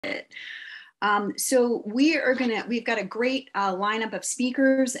it. So we've got a great lineup of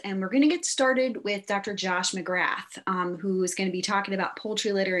speakers, and we're gonna get started with Dr. Josh McGrath, who is gonna be talking about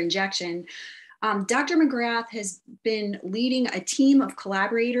poultry litter injection. Dr. McGrath has been leading a team of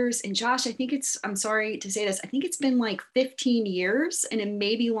collaborators, and Josh, I'm sorry to say this, I think it's been like 15 years, and it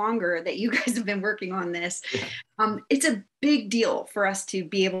may be longer, that you guys have been working on this. Yeah. It's a big deal for us to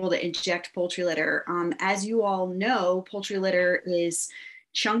be able to inject poultry litter. As you all know, poultry litter is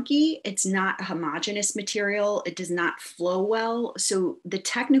chunky. It's not a homogeneous material. It does not flow well. So the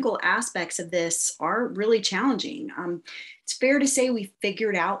technical aspects of this are really challenging. It's fair to say we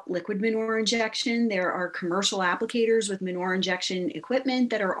figured out liquid manure injection. There are commercial applicators with manure injection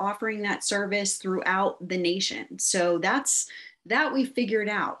equipment that are offering that service throughout the nation. So that we figured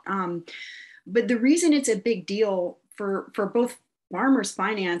out. But the reason it's a big deal for both farmers'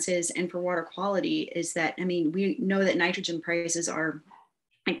 finances and for water quality is that, I mean, we know that nitrogen prices are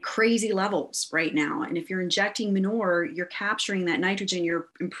at crazy levels right now. And if you're injecting manure, you're capturing that nitrogen, you're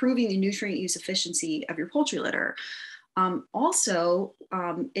improving the nutrient use efficiency of your poultry litter.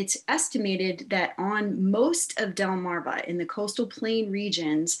 It's estimated that on most of Delmarva in the coastal plain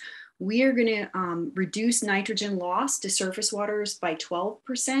regions, we are going to reduce nitrogen loss to surface waters by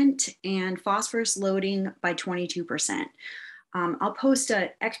 12% and phosphorus loading by 22%. I'll post an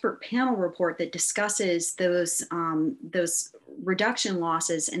expert panel report that discusses those reduction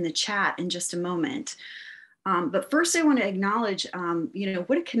losses in the chat in just a moment. But first, I want to acknowledge,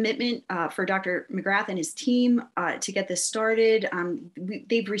 what a commitment for Dr. McGrath and his team to get this started.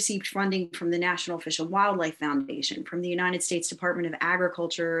 They've received funding from the National Fish and Wildlife Foundation, from the United States Department of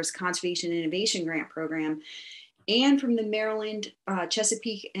Agriculture's Conservation Innovation Grant Program, and from the Maryland,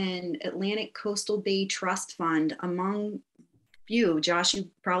 Chesapeake, and Atlantic Coastal Bay Trust Fund, among you. Josh, you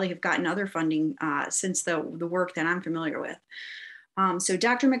probably have gotten other funding since the work that I'm familiar with. So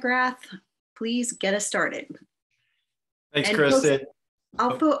Dr. McGrath, please get us started. Thanks, Kristen.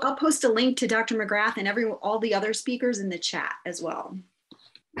 I'll post a link to Dr. McGrath and all the other speakers in the chat as well.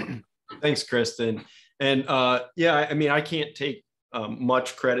 Thanks, Kristen. And I can't take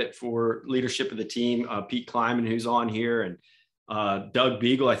much credit for leadership of the team. Pete Kleinman, who's on here, and Doug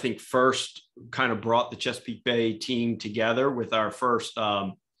Beagle, I think, first kind of brought the Chesapeake Bay team together with our first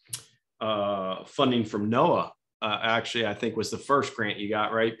funding from NOAA. Actually, I think was the first grant you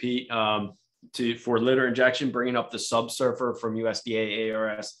got, right, Pete? For litter injection, bringing up the subsurfer from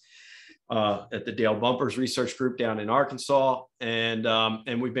USDA-ARS at the Dale Bumpers Research Group down in Arkansas,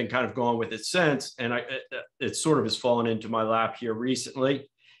 and we've been kind of going with it since. And it sort of has fallen into my lap here recently.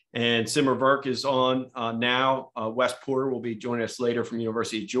 And Simmer Virk is on now. Wes Porter will be joining us later from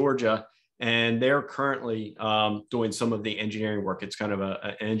University of Georgia, and they're currently doing some of the engineering work. It's kind of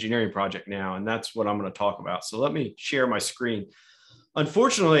an engineering project now, and that's what I'm going to talk about. So let me share my screen.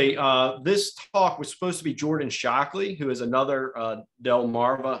 Unfortunately, this talk was supposed to be Jordan Shockley, who is another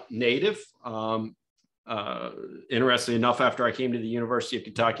Delmarva native. Interestingly enough, after I came to the University of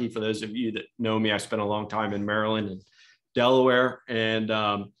Kentucky, for those of you that know me, I spent a long time in Maryland and Delaware. And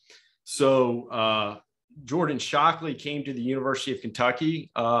so Jordan Shockley came to the University of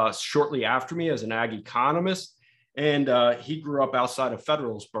Kentucky shortly after me as an ag economist. And he grew up outside of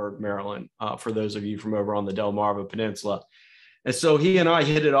Federalsburg, Maryland, for those of you from over on the Delmarva Peninsula. And so he and I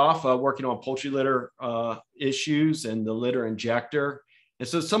hit it off working on poultry litter issues and the litter injector. And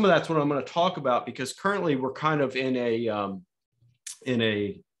so some of that's what I'm going to talk about, because currently we're kind of in a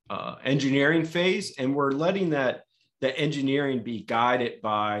engineering phase, and we're letting that engineering be guided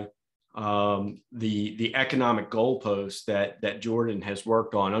by the economic goalposts that Jordan has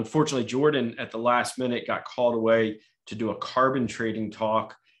worked on. Unfortunately, Jordan at the last minute got called away to do a carbon trading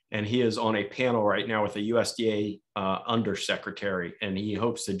talk, and he is on a panel right now with a USDA undersecretary, and he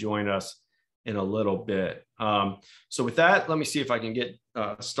hopes to join us in a little bit. So with that, let me see if I can get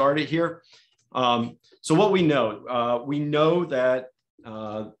started here. So what we know that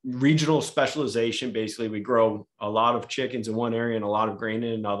regional specialization, basically we grow a lot of chickens in one area and a lot of grain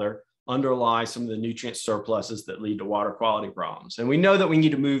in another, underlie some of the nutrient surpluses that lead to water quality problems. And we know that we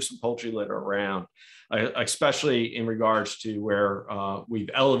need to move some poultry litter around, especially in regards to where we've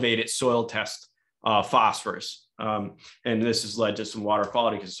elevated soil test phosphorus. And this has led to some water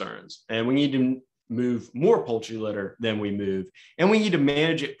quality concerns. And we need to move more poultry litter than we move. And we need to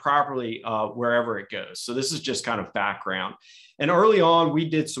manage it properly wherever it goes. So this is just kind of background. And early on, we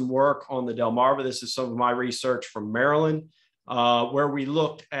did some work on the Delmarva. This is some of my research from Maryland, where we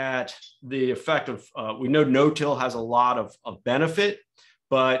looked at the effect of, we know no-till has a lot of benefit,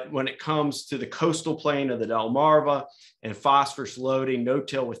 but when it comes to the coastal plain of the Delmarva and phosphorus loading,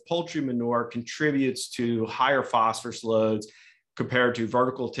 no-till with poultry manure contributes to higher phosphorus loads compared to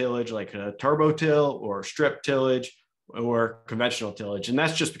vertical tillage like a turbo till or strip tillage or conventional tillage. And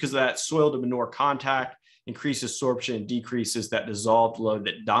that's just because of that soil to manure contact increases sorption and decreases that dissolved load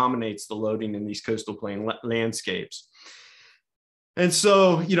that dominates the loading in these coastal plain landscapes. And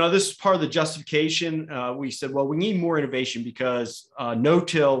so, this is part of the justification. We said, well, we need more innovation because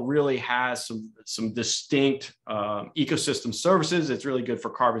no-till really has some distinct ecosystem services. It's really good for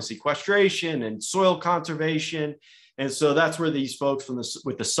carbon sequestration and soil conservation. And so that's where these folks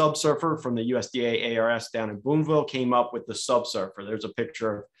with the subsurfer from the USDA-ARS down in Boonville came up with the subsurfer. There's a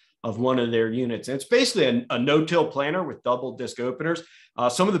picture of one of their units. And it's basically a no-till planter with double disc openers.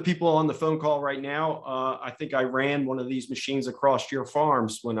 Some of the people on the phone call right now, I think I ran one of these machines across your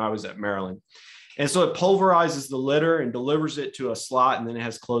farms when I was at Maryland. And so it pulverizes the litter and delivers it to a slot, and then it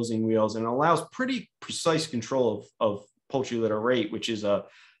has closing wheels, and it allows pretty precise control of poultry litter rate, which is a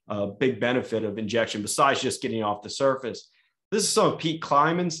big benefit of injection besides just getting off the surface. This is some of Pete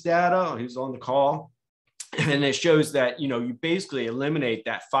Kleinman's data, who's on the call. And it shows that, you basically eliminate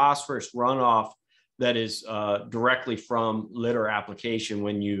that phosphorus runoff that is directly from litter application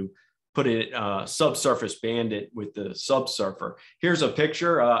when you put it subsurface bandit with the subsurfer. Here's a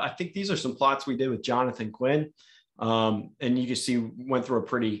picture. I think these are some plots we did with Jonathan Quinn. And you can see we went through a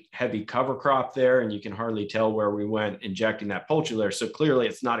pretty heavy cover crop there, and you can hardly tell where we went injecting that poultry litter. So clearly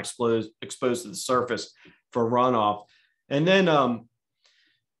it's not exposed to the surface for runoff. And then,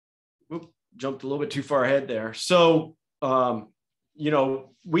 jumped a little bit too far ahead there. So,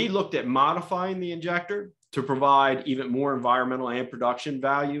 we looked at modifying the injector to provide even more environmental and production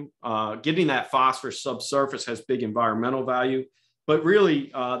value. Getting that phosphorus subsurface has big environmental value, but really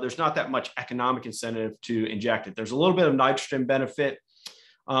there's not that much economic incentive to inject it. There's a little bit of nitrogen benefit,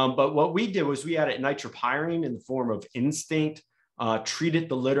 but what we did was we added nitropyrene in the form of instinct, treated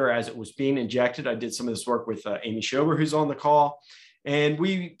the litter as it was being injected. I did some of this work with Amy Shober, who's on the call. And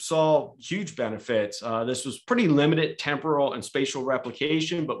we saw huge benefits. This was pretty limited temporal and spatial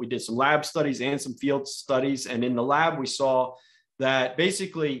replication, but we did some lab studies and some field studies. And in the lab, we saw that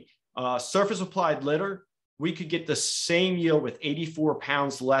basically surface applied litter, we could get the same yield with 84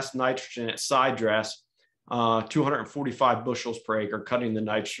 pounds less nitrogen at side dress, 245 bushels per acre, cutting the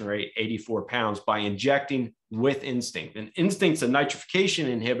nitrogen rate 84 pounds by injecting with instinct. And instinct's a nitrification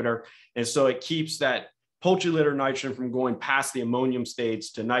inhibitor. And so it keeps that poultry litter nitrogen from going past the ammonium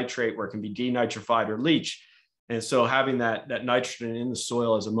states to nitrate where it can be denitrified or leached. And so having that nitrogen in the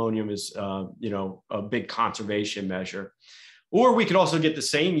soil as ammonium is, a big conservation measure. Or we could also get the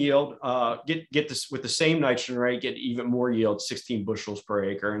same yield, get this with the same nitrogen rate, get even more yield, 16 bushels per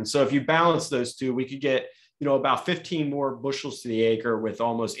acre. And so if you balance those two, we could get, about 15 more bushels to the acre with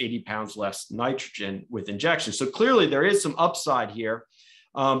almost 80 pounds less nitrogen with injection. So clearly there is some upside here.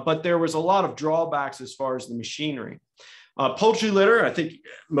 But there was a lot of drawbacks as far as the machinery. Poultry litter, I think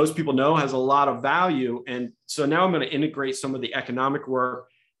most people know, has a lot of value. And so now I'm going to integrate some of the economic work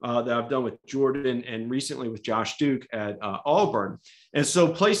that I've done with Jordan and recently with Josh Duke at Auburn. And so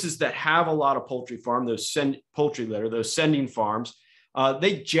places that have a lot of poultry farm, those poultry litter, those sending farms,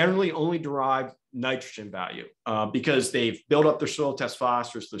 they generally only derive nitrogen value because they've built up their soil test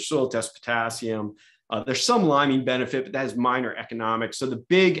phosphorus, their soil test potassium. There's some liming benefit, but that has minor economics. So the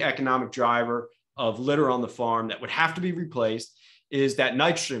big economic driver of litter on the farm that would have to be replaced is that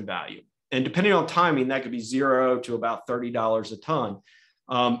nitrogen value. And depending on timing, that could be $0 to about $30 a ton.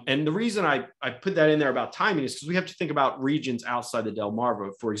 And the reason I put that in there about timing is because we have to think about regions outside the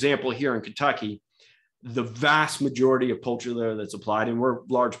Delmarva. For example, here in Kentucky, the vast majority of poultry litter that's applied, and we're a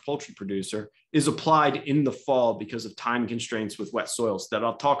large poultry producer, is applied in the fall because of time constraints with wet soils that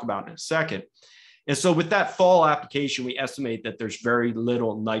I'll talk about in a second. And so with that fall application, we estimate that there's very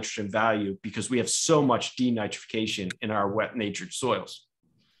little nitrogen value because we have so much denitrification in our wet natured soils.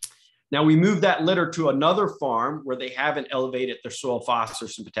 Now we move that litter to another farm where they haven't elevated their soil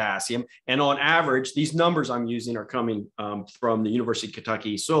phosphorus and potassium. And on average, these numbers I'm using are coming from the University of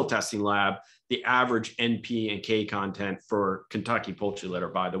Kentucky Soil Testing Lab, the average NP and K content for Kentucky poultry litter,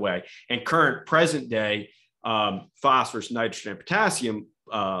 by the way, and current present day phosphorus, nitrogen, and potassium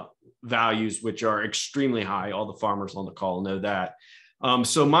values, which are extremely high. All the farmers on the call know that.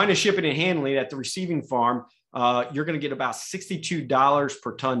 So minus shipping and handling at the receiving farm, you're going to get about $62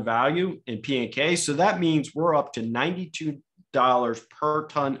 per ton value in P&K. So that means we're up to $92 per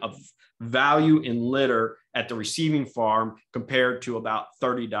ton of value in litter at the receiving farm compared to about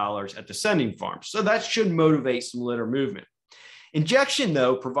 $30 at the sending farm. So that should motivate some litter movement. Injection,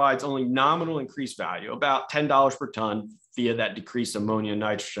 though, provides only nominal increased value, about $10 per ton via that decreased ammonia and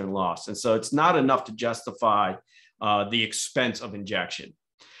nitrogen loss. And so it's not enough to justify the expense of injection.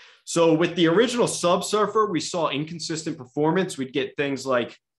 So with the original subsurfer, we saw inconsistent performance. We'd get things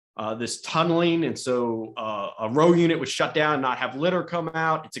like this tunneling. And so a row unit would shut down and not have litter come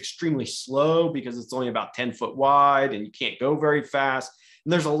out. It's extremely slow because it's only about 10 foot wide and you can't go very fast.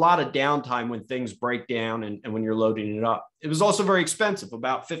 And there's a lot of downtime when things break down and when you're loading it up. It was also very expensive,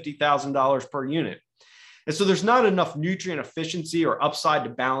 about $50,000 per unit. And so there's not enough nutrient efficiency or upside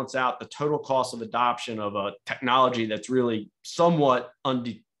to balance out the total cost of adoption of a technology that's really somewhat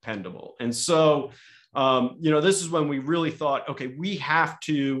undependable. And so, this is when we really thought, okay, we have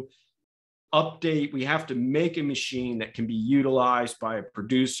to update, we have to make a machine that can be utilized by a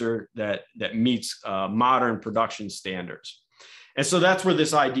producer that meets modern production standards. And so that's where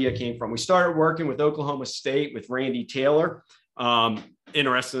this idea came from. We started working with Oklahoma State with Randy Taylor.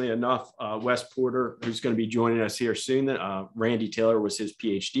 Interestingly enough, Wes Porter, who's going to be joining us here soon, Randy Taylor was his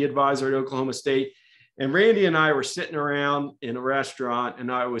PhD advisor at Oklahoma State. And Randy and I were sitting around in a restaurant, and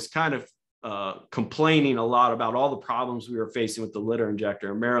I was kind of complaining a lot about all the problems we were facing with the litter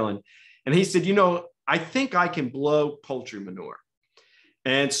injector in Maryland. And he said, I think I can blow poultry manure.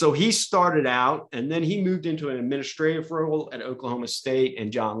 And so he started out, and then he moved into an administrative role at Oklahoma State,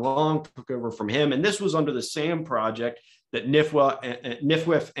 and John Long took over from him. And this was under the SAM project that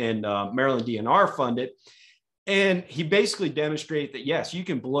NIFWF and Maryland DNR funded. And he basically demonstrated that, yes, you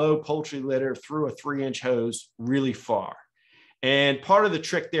can blow poultry litter through a 3-inch hose really far. And part of the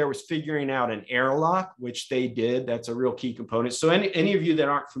trick there was figuring out an airlock, which they did. That's a real key component. So any of you that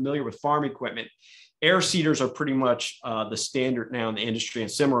aren't familiar with farm equipment, air seeders are pretty much the standard now in the industry. And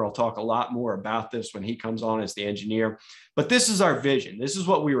Simmer will talk a lot more about this when he comes on as the engineer. But this is our vision. This is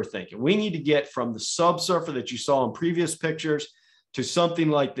what we were thinking. We need to get from the subsurfer that you saw in previous pictures to something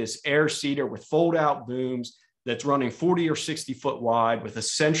like this air seeder with fold-out booms that's running 40 or 60 foot wide with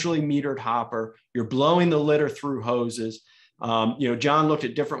essentially metered hopper. You're blowing the litter through hoses. John looked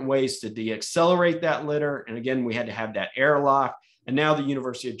at different ways to de-accelerate that litter. And again, we had to have that airlock. And now the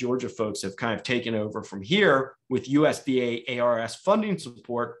University of Georgia folks have kind of taken over from here with USDA-ARS funding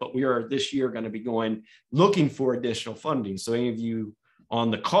support, but we are this year going to be looking for additional funding. So any of you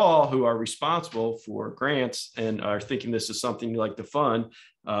on the call who are responsible for grants and are thinking this is something you like to fund,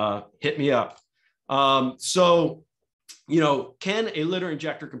 hit me up. Can a litter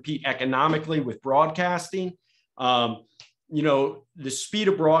injector compete economically with broadcasting? The speed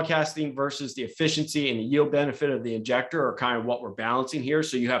of broadcasting versus the efficiency and the yield benefit of the injector are kind of what we're balancing here.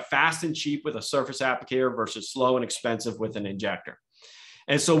 So you have fast and cheap with a surface applicator versus slow and expensive with an injector.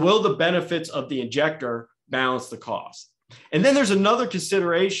 And so will the benefits of the injector balance the cost? And then there's another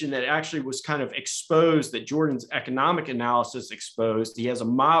consideration that actually was kind of exposed that Jordan's economic analysis exposed. He has a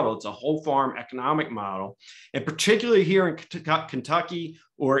model, it's a whole farm economic model. And particularly here in Kentucky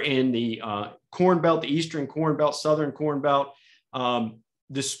or in the Corn Belt, the Eastern Corn Belt, Southern Corn Belt,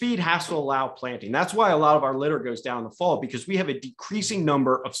 the speed has to allow planting. That's why a lot of our litter goes down in the fall, because we have a decreasing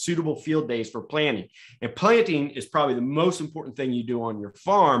number of suitable field days for planting. And planting is probably the most important thing you do on your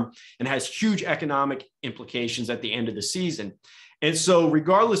farm and has huge economic implications at the end of the season. And so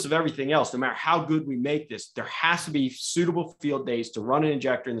regardless of everything else, no matter how good we make this, there has to be suitable field days to run an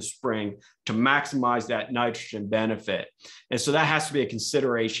injector in the spring to maximize that nitrogen benefit. And so that has to be a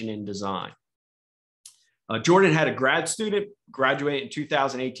consideration in design. Jordan had a grad student graduate in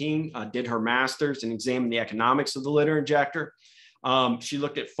 2018, did her master's and examined the economics of the litter injector. She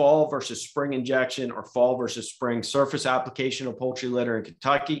looked at fall versus spring injection or fall versus spring surface application of poultry litter in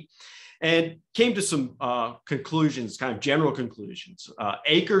Kentucky and came to some conclusions, kind of general conclusions.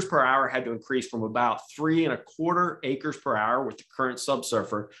 Acres per hour had to increase from about 3¼ acres per hour with the current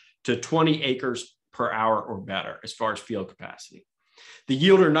subsurfer to 20 acres per hour or better as far as field capacity. The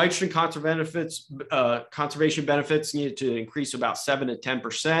yield or nitrogen conservation benefits needed to increase about 7 to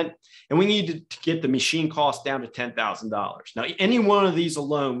 10%, and we needed to get the machine cost down to $10,000. Now, any one of these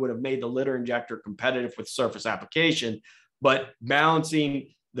alone would have made the litter injector competitive with surface application, but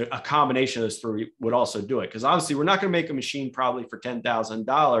balancing a combination of those three would also do it. Because obviously, we're not going to make a machine probably for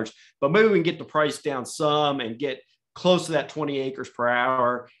 $10,000, but maybe we can get the price down some and get close to that 20 acres per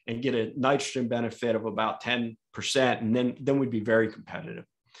hour and get a nitrogen benefit of about 10%, and then we'd be very competitive.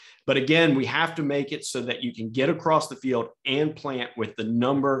 But again, we have to make it so that you can get across the field and plant with the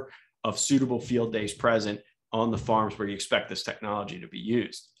number of suitable field days present on the farms where you expect this technology to be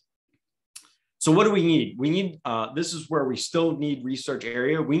used. So what do we need? We need, this is where we still need research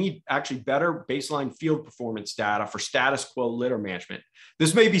area. We need actually better baseline field performance data for status quo litter management.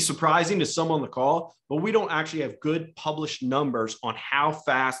 This may be surprising to some on the call, but we don't actually have good published numbers on how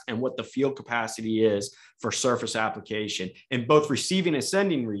fast and what the field capacity is for surface application in both receiving and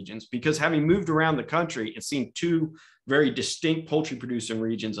sending regions, because having moved around the country and seen two very distinct poultry producing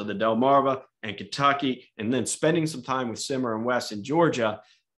regions of the Delmarva and Kentucky, and then spending some time with Simmer and West in Georgia,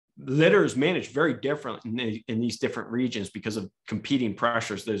 litter is managed very differently in these different regions because of competing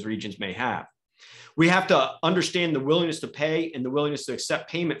pressures those regions may have. We have to understand the willingness to pay and the willingness to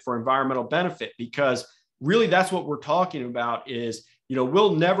accept payment for environmental benefit, because really that's what we're talking about is,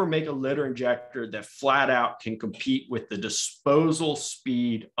 we'll never make a litter injector that flat out can compete with the disposal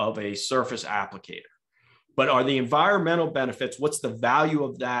speed of a surface applicator. But are the environmental benefits, what's the value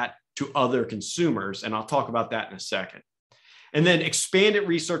of that to other consumers? And I'll talk about that in a second. And then expanded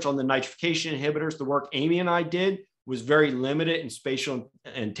research on the nitrification inhibitors. The work Amy and I did was very limited in spatial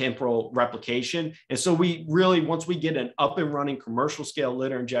and temporal replication. And so we really, once we get an up and running commercial scale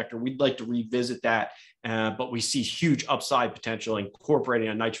litter injector, we'd like to revisit that. But we see huge upside potential incorporating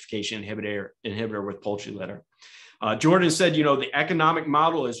a nitrification inhibitor with poultry litter. Jordan said, the economic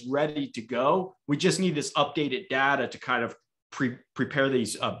model is ready to go. We just need this updated data to kind of prepare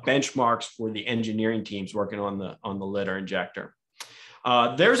these benchmarks for the engineering teams working on the litter injector.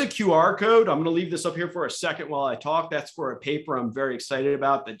 There's a QR code. I'm going to leave this up here for a second while I talk. That's for a paper I'm very excited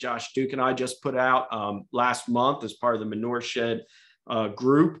about that Josh Duke and I just put out last month as part of the Manureshed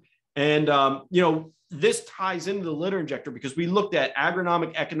group. And, this ties into the litter injector because we looked at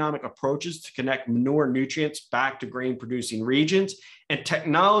agronomic economic approaches to connect manure nutrients back to grain producing regions, and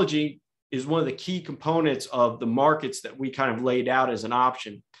technology is one of the key components of the markets that we kind of laid out as an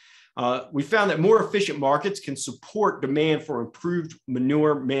option. We found that more efficient markets can support demand for improved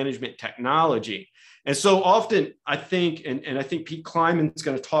manure management technology. And so often I think, and I think Pete Kleinman is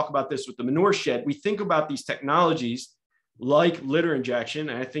going to talk about this with the Manureshed, we think about these technologies like litter injection,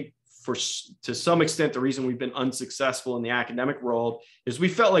 and I think to some extent, the reason we've been unsuccessful in the academic world is we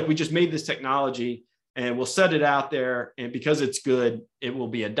felt like we just made this technology and we'll set it out there, and because it's good, it will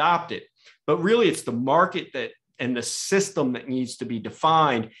be adopted. But really, it's the market and the system that needs to be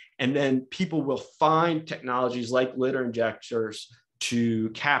defined, and then people will find technologies like litter injectors to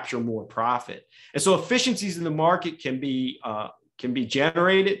capture more profit. And so efficiencies in the market can be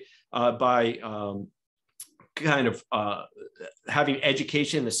generated by having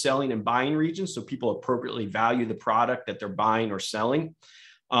education in the selling and buying regions, so people appropriately value the product that they're buying or selling.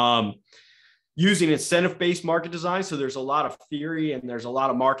 Using incentive-based market design. So there's a lot of theory and there's a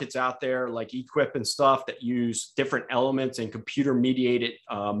lot of markets out there like Equip and stuff that use different elements and computer-mediated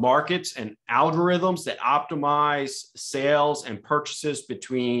markets and algorithms that optimize sales and purchases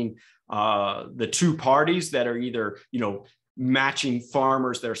between the two parties that are either, matching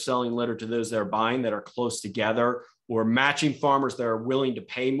farmers that are selling litter to those that are buying that are close together, or matching farmers that are willing to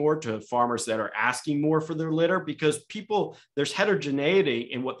pay more to farmers that are asking more for their litter, because there's heterogeneity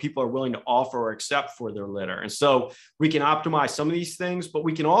in what people are willing to offer or accept for their litter. And so we can optimize some of these things, but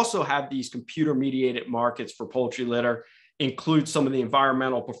we can also have these computer mediated markets for poultry litter include some of the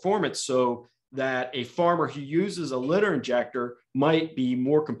environmental performance, so that a farmer who uses a litter injector might be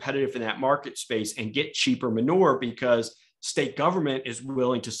more competitive in that market space and get cheaper manure because state government is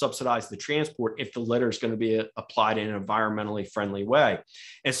willing to subsidize the transport if the litter is going to be applied in an environmentally friendly way.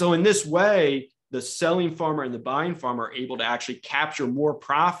 And so in this way, the selling farmer and the buying farmer are able to actually capture more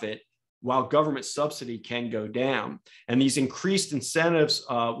profit while government subsidy can go down. And these increased incentives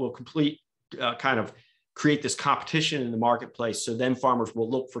will create this competition in the marketplace. So then farmers will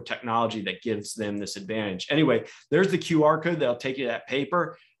look for technology that gives them this advantage. Anyway, there's the QR code that'll take you to that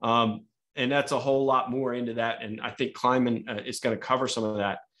paper. And that's a whole lot more into that. And I think Kleinman is going to cover some of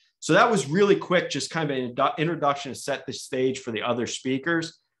that. So that was really quick, just kind of an introduction to set the stage for the other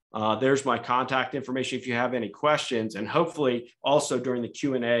speakers. There's my contact information if you have any questions. And hopefully also during the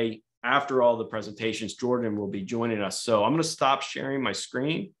Q&A after all the presentations, Jordan will be joining us. So I'm going to stop sharing my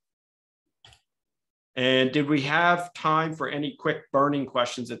screen. And did we have time for any quick burning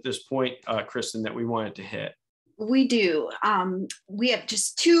questions at this point, Kristen, that we wanted to hit? We do. We have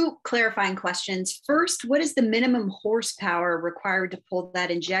just two clarifying questions. First, what is the minimum horsepower required to pull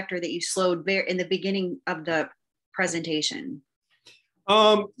that injector that you slowed in the beginning of the presentation?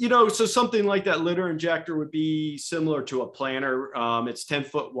 So something like that litter injector would be similar to a planter. It's 10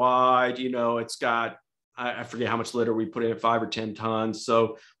 foot wide. It's got, I forget how much litter we put in, 5 or 10 tons.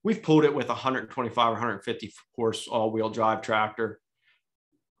 So we've pulled it with 125 or 150 horse all-wheel drive tractor.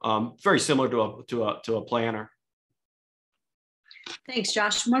 Very similar to a planter. Thanks,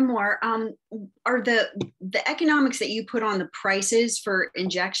 Josh. One more. Are the economics that you put on the prices for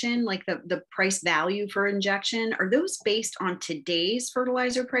injection, like the price value for injection, are those based on today's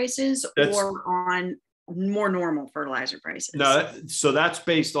fertilizer prices or on more normal fertilizer prices? No, so that's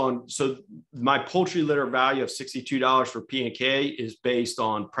based on, so my poultry litter value of $62 for P&K is based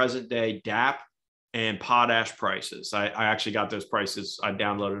on present day DAP and potash prices. I actually got those prices. I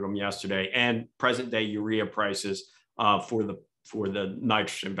downloaded them yesterday, and present day urea prices for the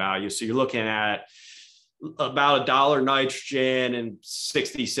nitrogen value. So you're looking at about $1 nitrogen and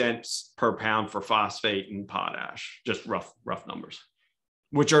 60 cents per pound for phosphate and potash, just rough numbers,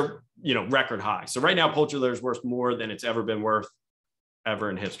 which are, record high. So right now, poultry litter is worth more than it's ever been worth ever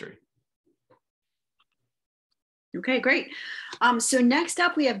in history. Okay, great. So next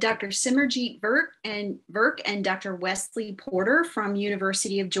up, we have Dr. Simmerjeet Virk and Dr. Wesley Porter from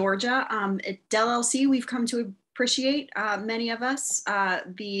University of Georgia. At Dell LC, we've come to appreciate, many of us,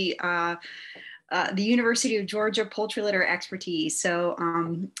 the University of Georgia poultry litter expertise. So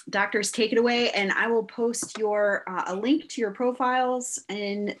doctors, take it away, and I will post a link to your profiles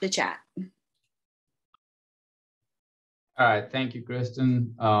in the chat. All right, thank you,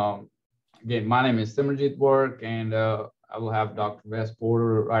 Kristen. Again, my name is Simmerjeet Virk, and I will have Dr. Wes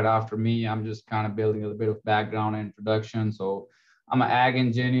Porter right after me. I'm just kind of building a little bit of background and introduction. So I'm an ag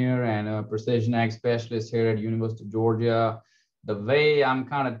engineer and a precision ag specialist here at University of Georgia. The way I'm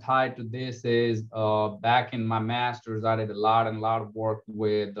kind of tied to this is back in my master's, I did a lot of work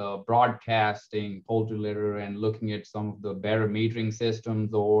with broadcasting poultry litter and looking at some of the better metering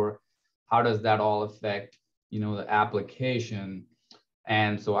systems, or how does that all affect, the application.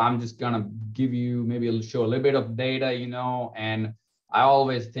 And so I'm just gonna give you, maybe show a little bit of data, and I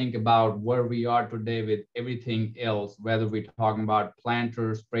always think about where we are today with everything else, whether we're talking about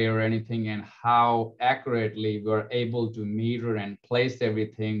planter, sprayer, or anything, and how accurately we're able to meter and place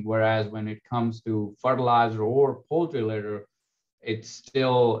everything. Whereas when it comes to fertilizer or poultry litter, it's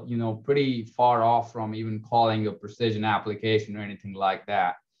still, pretty far off from even calling a precision application or anything like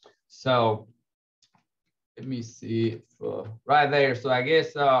that. So let me see if, right there. So I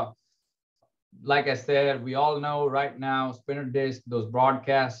guess, like I said, we all know right now, spinner disc, those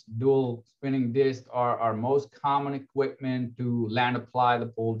broadcast dual spinning discs are our most common equipment to land apply the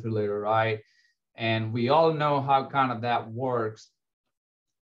poultry litter, right? And we all know how kind of that works.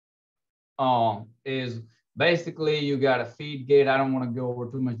 Is basically you got a feed gate. I don't want to go over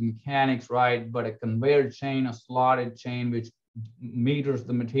too much mechanics, right? But a conveyor chain, a slotted chain, which meters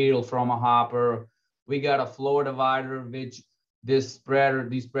the material from a hopper. We got a floor divider, which these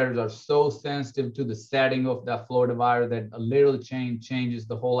spreaders are so sensitive to the setting of that floor divider that a little change changes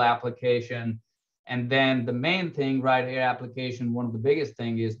the whole application. And then the main thing, right here, application, one of the biggest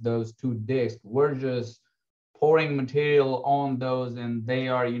thing is those two discs. We're just pouring material on those, and they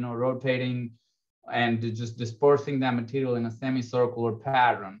are, rotating and just dispersing that material in a semicircular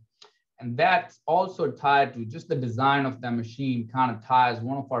pattern. And that's also tied to just the design of the machine. Kind of ties,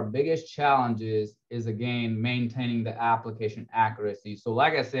 one of our biggest challenges is, again, maintaining the application accuracy. So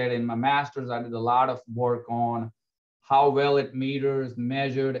like I said, in my master's, I did a lot of work on how well it meters,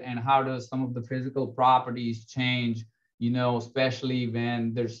 measured, and how does some of the physical properties change, especially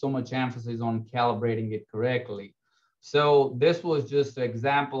when there's so much emphasis on calibrating it correctly. So this was just an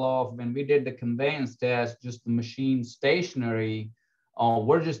example of when we did the conveyance test, just the machine stationary.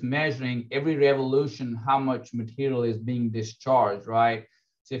 We're just measuring every revolution, how much material is being discharged, right?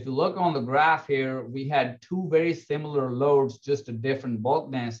 So if you look on the graph here, we had two very similar loads, just a different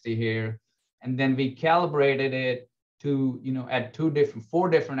bulk density here. And then we calibrated it to, at four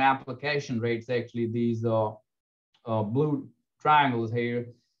different application rates, actually, these blue triangles here.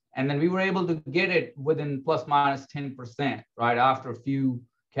 And then we were able to get it within plus minus 10%, right? After a few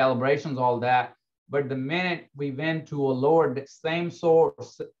calibrations, all that. But the minute we went to a lower, same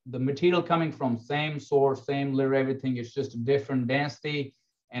source, the material coming from same source, same litter, everything, is just a different density.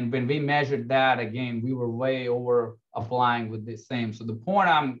 And when we measured that, again, we were way over applying with the same. So the point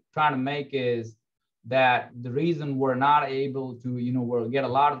I'm trying to make is that the reason we're not able to, we'll get a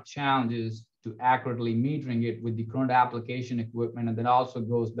lot of challenges to accurately metering it with the current application equipment. And that also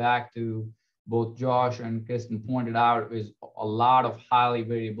goes back to both Josh and Kristen pointed out, is a lot of highly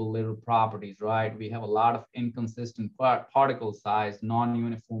variable litter properties, right? We have a lot of inconsistent particle size,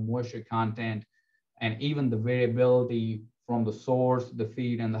 non-uniform moisture content, and even the variability from the source, the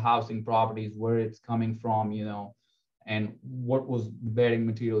feed, and the housing properties, where it's coming from, and what was the bedding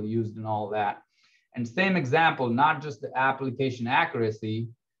material used and all that. And same example, not just the application accuracy.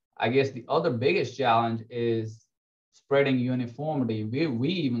 I guess the other biggest challenge is spreading uniformity. We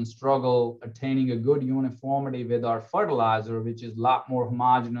even struggle attaining a good uniformity with our fertilizer, which is a lot more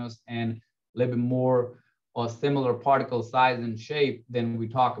homogeneous and a little bit more or similar particle size and shape than we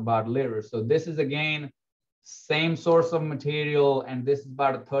talk about litter. So this is again, same source of material, and this is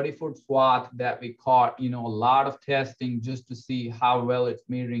about a 30-foot swath that we caught, a lot of testing just to see how well it's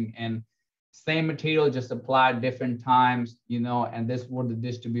metering, and same material just applied different times, and this is what the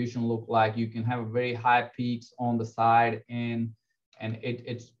distribution look like. You can have very high peaks on the side, and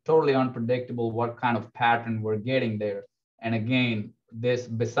it's totally unpredictable what kind of pattern we're getting there. And again, this,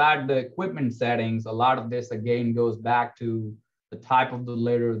 beside the equipment settings, a lot of this again goes back to the type of the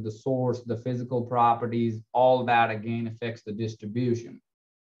litter, the source, the physical properties, all that again affects the distribution.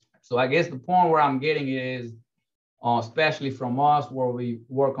 So I guess the point where I'm getting is, especially from us, where we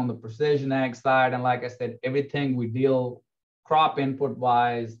work on the precision ag side, and like I said, everything we deal crop input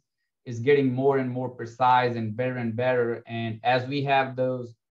wise is getting more and more precise and better. And as we have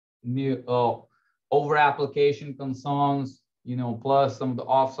those new over application concerns, plus some of the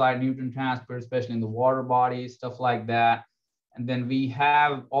offsite nutrient transfer, especially in the water bodies, stuff like that. And then we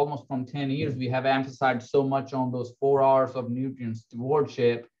have almost from 10 years, we have emphasized so much on those 4 R's of nutrient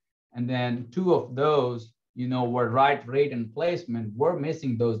stewardship. And then 2 of those, were right rate and placement. We're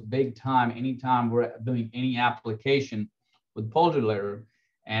missing those big time anytime we're doing any application with poultry litter.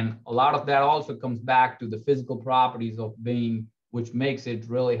 And a lot of that also comes back to the physical properties of being, which makes it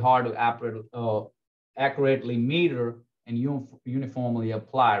really hard to accurately meter and uniformly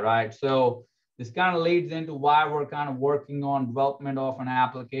apply, right? So this kind of leads into why we're kind of working on development of an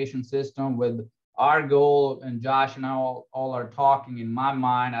application system. With our goal, and Josh and I all are talking, in my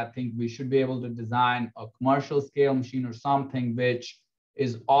mind, I think we should be able to design a commercial scale machine or something which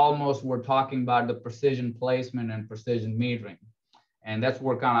is almost, we're talking about the precision placement and precision metering. And that's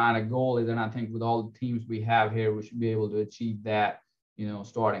where kind of our goal is. And I think with all the teams we have here, we should be able to achieve that,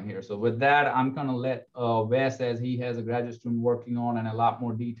 starting here. So with that, I'm going to let Wes, as he has a graduate student working on, and a lot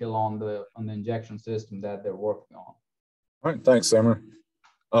more detail on the injection system that they're working on. All right, thanks, Simmer.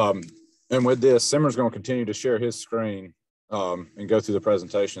 And with this, Simmer's going to continue to share his screen and go through the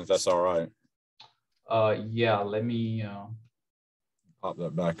presentation, if that's all right. Yeah, let me pop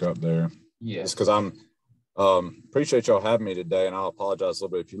that back up there. Yeah. Just because I'm appreciate y'all having me today, and I'll apologize a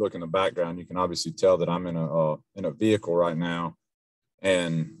little bit. If you look in the background, you can obviously tell that I'm in a vehicle right now.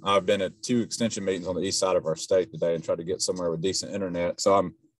 And I've been at 2 extension meetings on the east side of our state today and tried to get somewhere with decent internet. So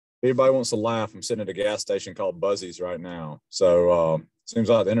if anybody wants to laugh, I'm sitting at a gas station called Buzzy's right now. So seems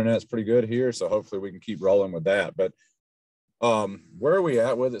like the internet's pretty good here. So hopefully we can keep rolling with that. But where are we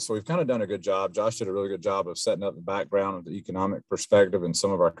at with it? So we've kind of done a good job. Josh did a really good job of setting up the background of the economic perspective and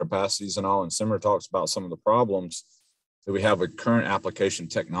some of our capacities and all. And Simmer talks about some of the problems that we have with current application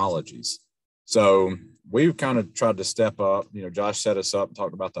technologies. So we've kind of tried to step up. Josh set us up and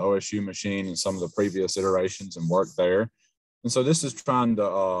talked about the OSU machine and some of the previous iterations and work there. And so this is trying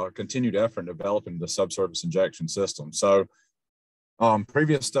to continued effort in developing the subsurface injection system. So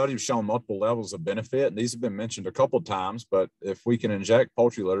previous studies have shown multiple levels of benefit. And these have been mentioned a couple of times, but if we can inject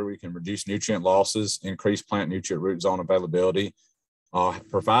poultry litter, we can reduce nutrient losses, increase plant nutrient root zone availability,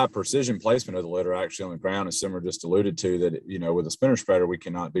 provide precision placement of the litter actually on the ground, as Simmer just alluded to, that, with a spinner spreader, we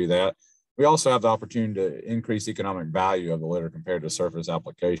cannot do that. We also have the opportunity to increase economic value of the litter compared to surface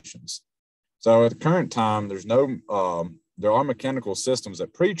applications. So at the current time, there are mechanical systems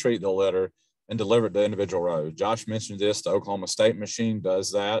that pre-treat the litter and deliver it to individual rows. Josh mentioned this, the Oklahoma State machine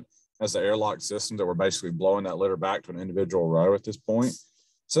does that as the airlock system that we're basically blowing that litter back to an individual row at this point.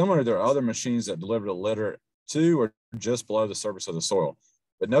 Similarly, there are other machines that deliver the litter to or just below the surface of the soil,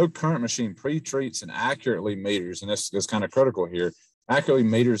 but no current machine pre-treats and accurately meters, and this is kind of critical here, accurately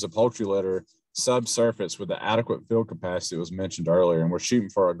meters the poultry litter subsurface with the adequate field capacity that was mentioned earlier. And we're shooting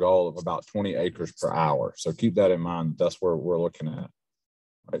for a goal of about 20 acres per hour. So keep that in mind. That's where we're looking at. All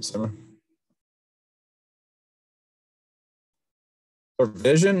right, Simmer. For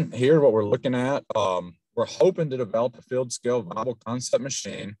vision here, what we're looking at, we're hoping to develop a field scale viable concept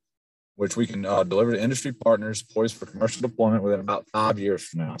machine, which we can deliver to industry partners poised for commercial deployment within about 5 years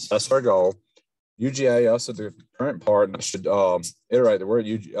from now. So that's our goal. UGA, us at the current part, and I should iterate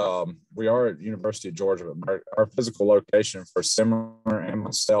that we are at University of Georgia, but our physical location for Simmer and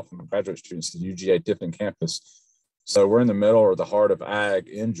myself and my graduate students is the UGA Tiffin campus. So we're in the middle or the heart of ag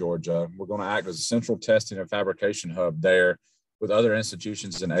in Georgia. We're going to act as a central testing and fabrication hub there with other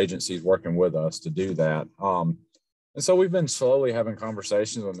institutions and agencies working with us to do that. And so we've been slowly having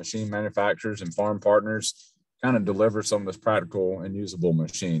conversations with machine manufacturers and farm partners, kind of deliver some of this practical and usable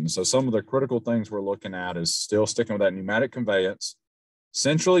machines. So some of the critical things we're looking at is still sticking with that pneumatic conveyance,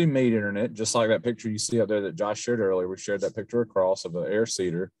 centrally metering it, just like that picture you see up there that Josh shared earlier. We shared that picture across of the air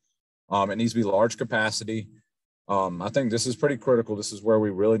seeder. It needs to be large capacity. I think this is pretty critical. This is where we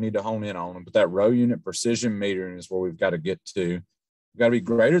really need to hone in on. But that row unit precision metering is where we've got to get to. We've got to be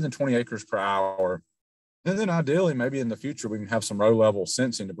greater than 20 acres per hour. And then ideally, maybe in the future, we can have some row level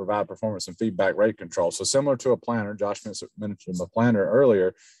sensing to provide performance and feedback rate control. So similar to a planter, Josh mentioned a planter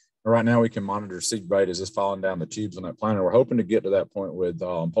earlier. Right now, we can monitor seed rate as it's falling down the tubes on that planter. We're hoping to get to that point with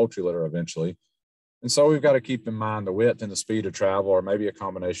poultry litter eventually. And so we've got to keep in mind the width and the speed of travel, or maybe a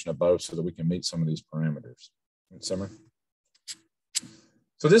combination of both, so that we can meet some of these parameters. Summer.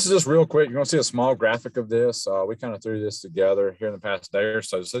 So this is just real quick. You're going to see a small graphic of this. We kind of threw this together here in the past day or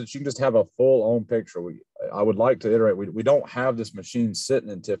so that you can just have a full-on picture. I would like to iterate. We don't have this machine sitting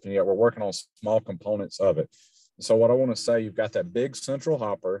in Tiffany yet. We're working on small components of it. So what I want to say, you've got that big central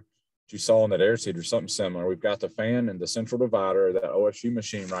hopper that you saw in that air seeder, something similar. We've got the fan and the central divider, that OSU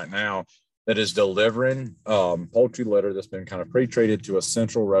machine right now that is delivering poultry litter that's been kind of pre-treated to a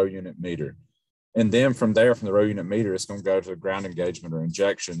central row unit meter. And then from there, from the row unit meter, it's going to go to the ground engagement or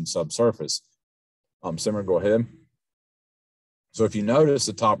injection subsurface. Simmer, go ahead. So if you notice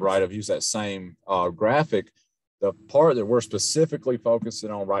the top right, I've used that same graphic. The part that we're specifically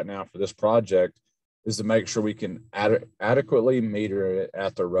focusing on right now for this project is to make sure we can adequately meter it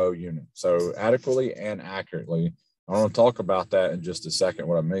at the row unit. So adequately and accurately. I want to talk about that in just a second,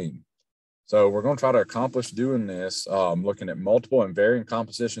 what I mean. So we're going to try to accomplish doing this, looking at multiple and varying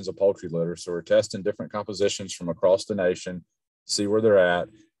compositions of poultry litter. So we're testing different compositions from across the nation, see where they're at.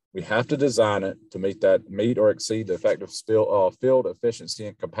 We have to design it to meet or exceed the effective field efficiency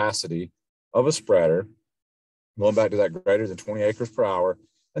and capacity of a spreader, going back to that greater than 20 acres per hour.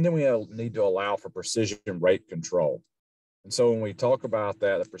 And then we need to allow for precision rate control. And so when we talk about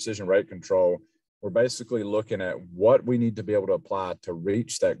that, the precision rate control, we're basically looking at what we need to be able to apply to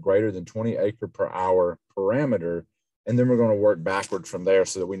reach that greater than 20 acre per hour parameter. And then we're going to work backwards from there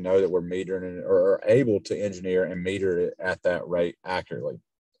so that we know that we're metering it or are able to engineer and meter it at that rate accurately.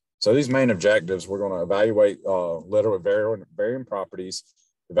 So these main objectives, we're going to evaluate litter with varying properties,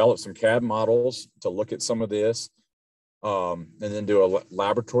 develop some CAD models to look at some of this, and then do a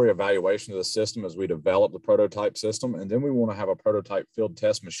laboratory evaluation of the system as we develop the prototype system. And then we want to have a prototype field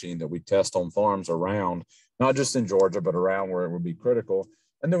test machine that we test on farms around, not just in Georgia, but around where it would be critical.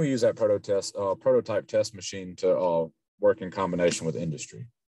 And then we use that prototype test machine to work in combination with industry.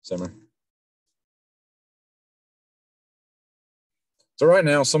 Simmer. So right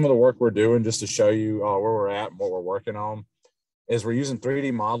now, some of the work we're doing, just to show you where we're at and what we're working on, is we're using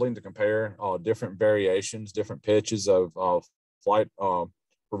 3D modeling to compare different variations, different pitches of flight for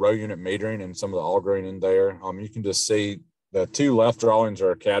row unit metering and some of the augering in there. You can just see the two left drawings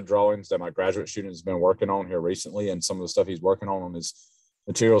are CAD drawings that my graduate student has been working on here recently, and some of the stuff he's working on his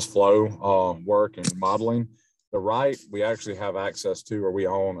materials flow work and modeling. The right, we actually have access to, or we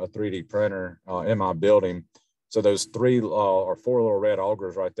own a 3D printer in my building. So those 3 or 4 little red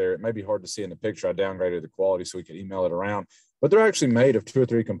augers right there, it may be hard to see in the picture. I downgraded the quality so we could email it around. But they're actually made of 2 or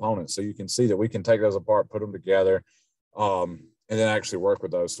 3 components. So you can see that we can take those apart, put them together, and then actually work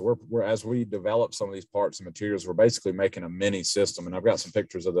with those. So we're as we develop some of these parts and materials, we're basically making a mini system. And I've got some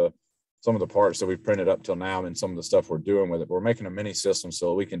pictures of some of the parts that we've printed up till now and some of the stuff we're doing with it. We're making a mini system so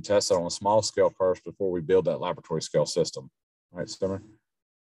that we can test it on a small scale first before we build that laboratory scale system. All right, Stimmer.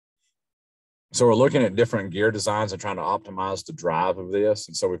 So we're looking at different gear designs and trying to optimize the drive of this.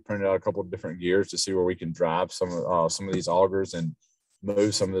 And so we've printed out a couple of different gears to see where we can drive some of these augers and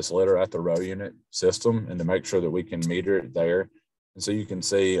move some of this litter at the row unit system, and to make sure that we can meter it there. And so you can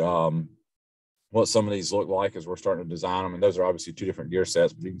see what some of these look like as we're starting to design them. And those are obviously 2 different gear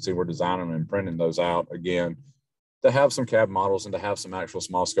sets, but you can see we're designing them and printing those out again to have some CAD models and to have some actual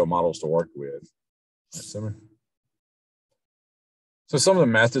small scale models to work with. Simmer. So some of the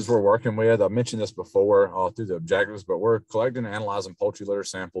methods we're working with, I mentioned this before through the objectives, but we're collecting and analyzing poultry litter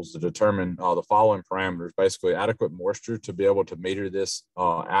samples to determine the following parameters: basically adequate moisture to be able to meter this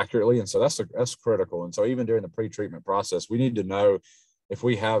accurately. And so that's critical. And so even during the pre-treatment process, we need to know if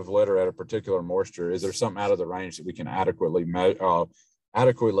we have litter at a particular moisture, is there something out of the range that we can adequately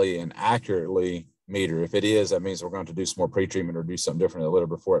and accurately meter? If it is, that means we're going to do some more pre-treatment or do something different to the litter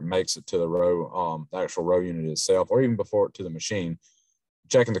before it makes it to the row, the actual row unit itself, or even before it to the machine.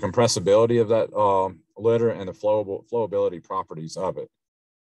 Checking the compressibility of that litter and the flowability properties of it.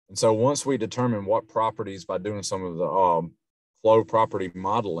 And so once we determine what properties, by doing some of the flow property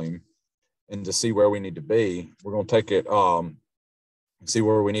modeling, and to see where we need to be, we're going to take it and see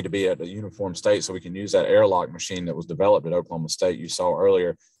where we need to be at a uniform state so we can use that airlock machine that was developed at Oklahoma State you saw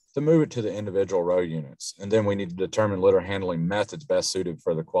earlier to move it to the individual row units. And then we need to determine litter handling methods best suited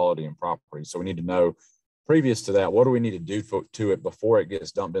for the quality and property. So we need to know, previous to that, what do we need to do to it before it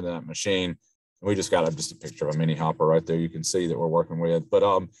gets dumped into that machine? And we just got just a picture of a mini hopper right there. You can see that we're working with. But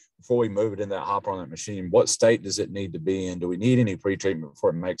before we move it in that hopper on that machine, what state does it need to be in? Do we need any pre-treatment before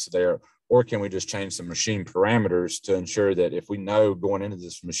it makes it there? Or can we just change some machine parameters to ensure that if we know going into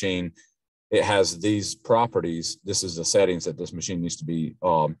this machine, it has these properties, this is the settings that this machine needs to be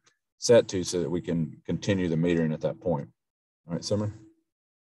set to so that we can continue the metering at that point. All right, Simmer.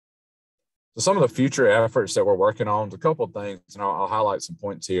 So some of the future efforts that we're working on, a couple of things, and I'll highlight some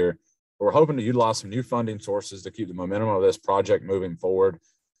points here. We're hoping to utilize some new funding sources to keep the momentum of this project moving forward.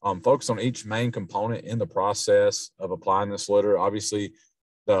 Focus on each main component in the process of applying this litter. Obviously,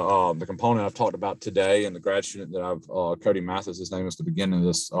 the component I've talked about today and the grad student that I've, Cody Mathis, his name was the beginning of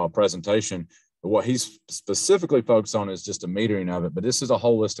this presentation. But what he's specifically focused on is just a metering of it. But this is a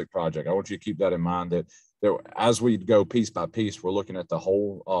holistic project. I want you to keep that in mind that as we go piece by piece, we're looking at the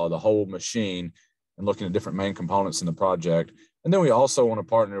whole machine and looking at different main components in the project. And then we also want to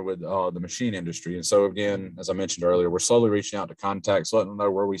partner with the machine industry. And so again, as I mentioned earlier, we're slowly reaching out to contacts, letting them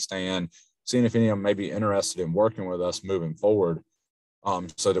know where we stand, seeing if any of them may be interested in working with us moving forward,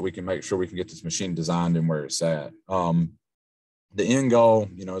 so that we can make sure we can get this machine designed and where it's at. The end goal,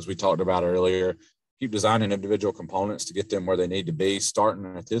 as we talked about earlier, keep designing individual components to get them where they need to be,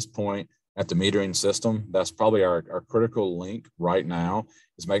 starting at this point at the metering system. That's probably our critical link right now,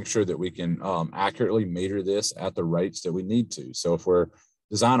 is making sure that we can accurately meter this at the rates that we need to. So if we're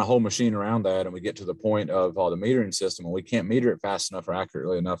design a whole machine around that and we get to the point of the metering system and we can't meter it fast enough or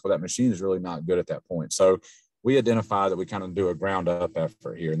accurately enough, well, that machine is really not good at that point. So we identify that we kind of do a ground up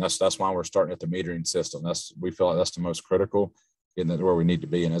effort here. And that's why we're starting at the metering system. We feel like that's the most critical, and that's where we need to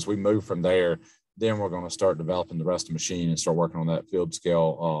be. And as we move from there, then we're going to start developing the rest of the machine and start working on that field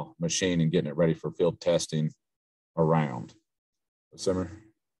scale machine and getting it ready for field testing around. Simmer.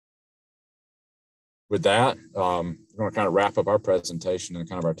 With that, we're going to kind of wrap up our presentation and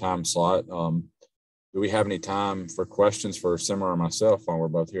kind of our time slot. Do we have any time for questions for Simmer or myself while we're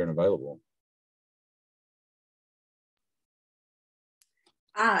both here and available?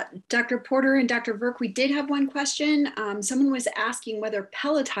 Dr. Porter and Dr. Virk, we did have one question. Someone was asking whether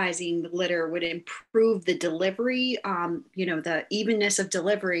pelletizing the litter would improve the delivery, the evenness of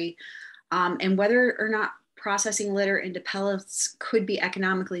delivery, and whether or not processing litter into pellets could be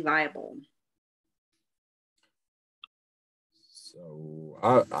economically viable.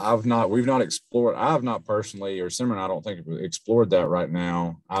 So we've not explored, I have not personally, or Simmer and I don't think we've explored that right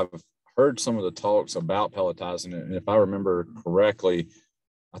now. I've heard some of the talks about pelletizing it, and if I remember correctly,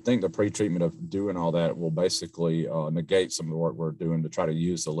 I think the pre-treatment of doing all that will basically negate some of the work we're doing to try to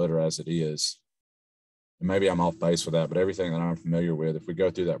use the litter as it is. And maybe I'm off base with that, but everything that I'm familiar with, if we go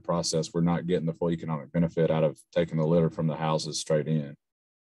through that process, we're not getting the full economic benefit out of taking the litter from the houses straight in.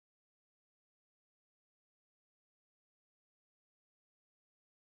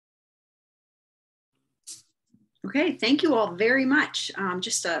 Okay, thank you all very much.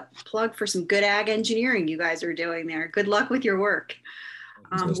 Just a plug for some good ag engineering you guys are doing there. Good luck with your work.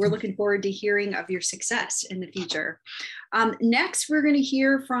 We're looking forward to hearing of your success in the future. Next, we're going to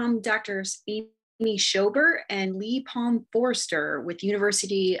hear from Drs. Amy Shober and Lee Palm Forrester with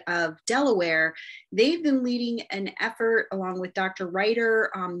University of Delaware. They've been leading an effort along with Dr. Reiter.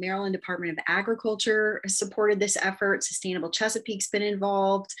 Maryland Department of Agriculture has supported this effort. Sustainable Chesapeake's been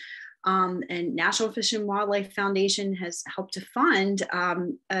involved. And National Fish and Wildlife Foundation has helped to fund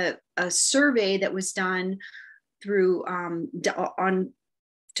a survey that was done through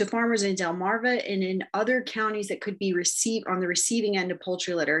to farmers in Delmarva and in other counties that could be on the receiving end of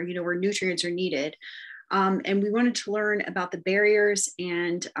poultry litter, where nutrients are needed. And we wanted to learn about the barriers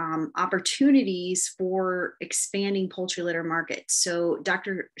and opportunities for expanding poultry litter markets. So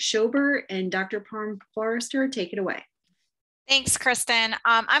Dr. Shober and Dr. Palm Forrester, take it away. Thanks, Kristen.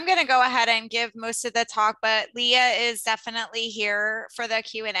 I'm going to go ahead and give most of the talk, but Leah is definitely here for the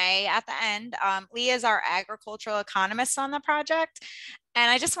Q&A at the end. Leah is our agricultural economist on the project. And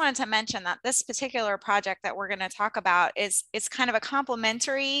I just wanted to mention that this particular project that we're going to talk about is kind of a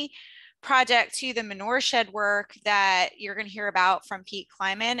complementary project to the Manureshed work that you're going to hear about from Pete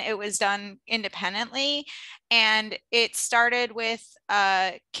Kleinman. It was done independently, and it started with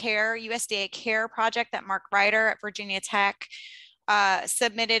a USDA-ARS project that Mark Reiter at Virginia Tech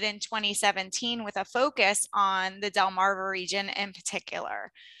submitted in 2017 with a focus on the Delmarva region in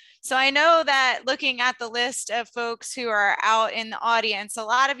particular. So I know that looking at the list of folks who are out in the audience, a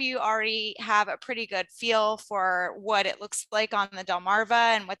lot of you already have a pretty good feel for what it looks like on the Delmarva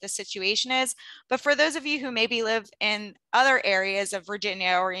and what the situation is. But for those of you who maybe live in other areas of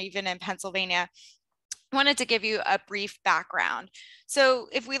Virginia or even in Pennsylvania, I wanted to give you a brief background. So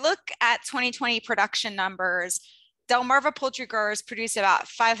if we look at 2020 production numbers, Delmarva poultry growers produce about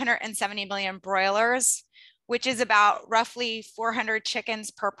 570 million broilers, which is about roughly 400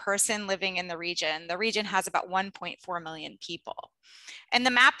 chickens per person living in the region. The region has about 1.4 million people. And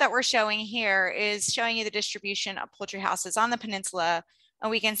the map that we're showing here is showing you the distribution of poultry houses on the peninsula.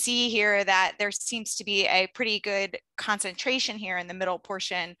 And we can see here that there seems to be a pretty good concentration here in the middle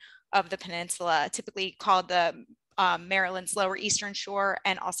portion of the peninsula, typically called the Maryland's Lower Eastern Shore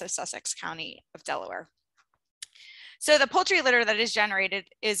and also Sussex County of Delaware. So the poultry litter that is generated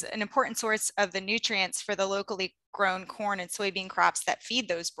is an important source of the nutrients for the locally grown corn and soybean crops that feed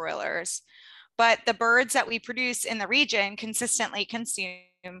those broilers. But the birds that we produce in the region consistently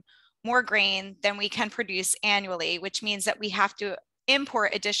consume more grain than we can produce annually, which means that we have to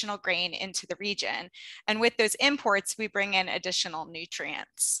import additional grain into the region. And with those imports, we bring in additional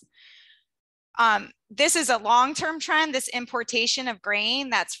nutrients. This is a long-term trend, this importation of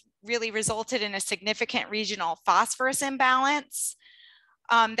grain that's really resulted in a significant regional phosphorus imbalance.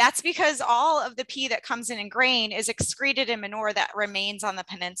 That's because all of the pea that comes in grain is excreted in manure that remains on the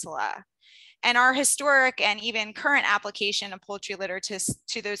peninsula. And our historic and even current application of poultry litter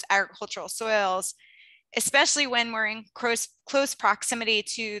to those agricultural soils, especially when we're in close proximity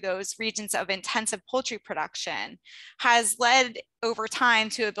to those regions of intensive poultry production, has led over time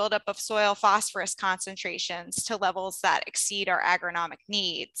to a buildup of soil phosphorus concentrations to levels that exceed our agronomic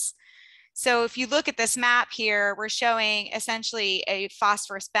needs. So if you look at this map here, we're showing essentially a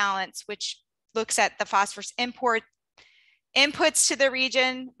phosphorus balance, which looks at the phosphorus inputs to the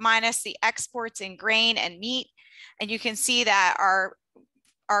region minus the exports in grain and meat. And you can see that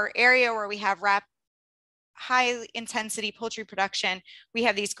our area where we have high intensity poultry production, we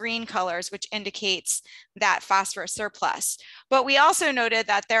have these green colors, which indicates that phosphorus surplus. But we also noted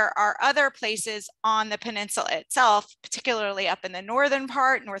that there are other places on the peninsula itself, particularly up in the northern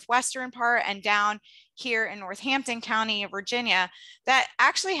part, northwestern part, and down here in Northampton County of Virginia, that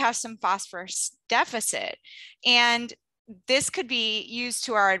actually have some phosphorus deficit. And this could be used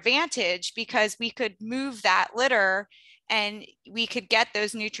to our advantage because we could move that litter and we could get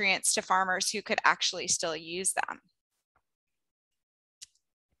those nutrients to farmers who could actually still use them.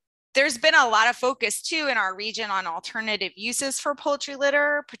 There's been a lot of focus too in our region on alternative uses for poultry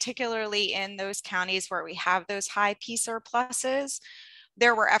litter, particularly in those counties where we have those high pea surpluses.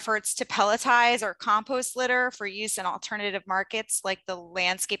 There were efforts to pelletize or compost litter for use in alternative markets like the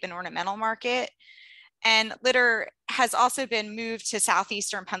landscape and ornamental market. And litter has also been moved to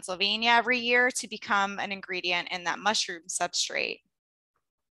southeastern Pennsylvania every year to become an ingredient in that mushroom substrate.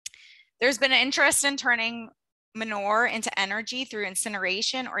 There's been an interest in turning manure into energy through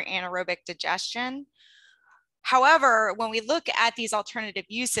incineration or anaerobic digestion. However, when we look at these alternative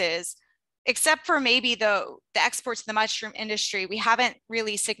uses, except for maybe the exports to the mushroom industry, we haven't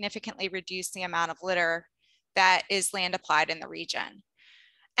really significantly reduced the amount of litter that is land applied in the region.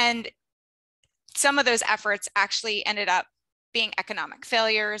 And some of those efforts actually ended up being economic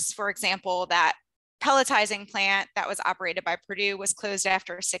failures. For example, that pelletizing plant that was operated by Purdue was closed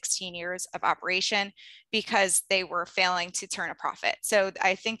after 16 years of operation because they were failing to turn a profit. So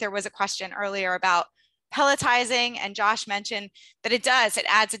I think there was a question earlier about pelletizing, and Josh mentioned that it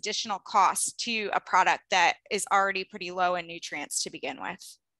adds additional costs to a product that is already pretty low in nutrients to begin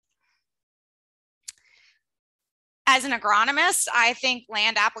with. As an agronomist, I think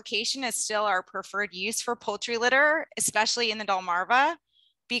land application is still our preferred use for poultry litter, especially in the Delmarva,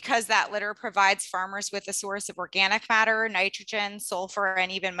 because that litter provides farmers with a source of organic matter, nitrogen, sulfur,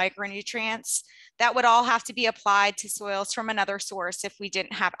 and even micronutrients that would all have to be applied to soils from another source if we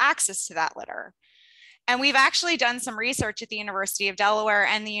didn't have access to that litter. And we've actually done some research at the University of Delaware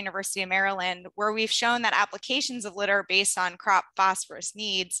and the University of Maryland, where we've shown that applications of litter based on crop phosphorus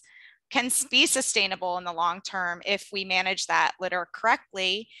needs can be sustainable in the long term if we manage that litter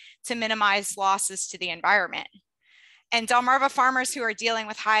correctly to minimize losses to the environment. And Delmarva farmers who are dealing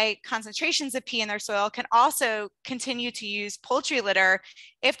with high concentrations of pea in their soil can also continue to use poultry litter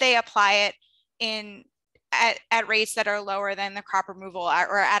if they apply it at rates that are lower than the crop removal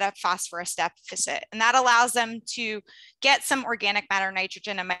or at a phosphorus deficit. And that allows them to get some organic matter,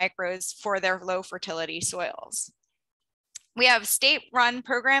 nitrogen, and micros for their low fertility soils. We have state-run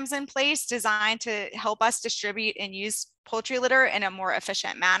programs in place designed to help us distribute and use poultry litter in a more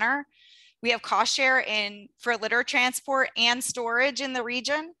efficient manner. We have cost share for litter transport and storage in the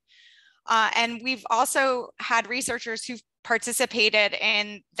region. And we've also had researchers who've participated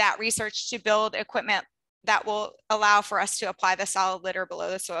in that research to build equipment that will allow for us to apply the solid litter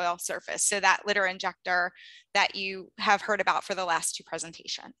below the soil surface. So that litter injector that you have heard about for the last two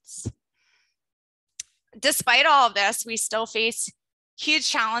presentations. Despite all of this, we still face huge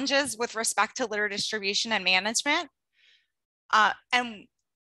challenges with respect to litter distribution and management. And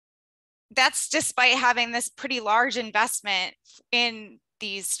that's despite having this pretty large investment in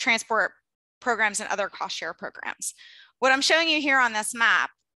these transport programs and other cost share programs. What I'm showing you here on this map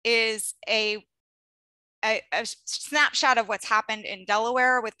is a snapshot of what's happened in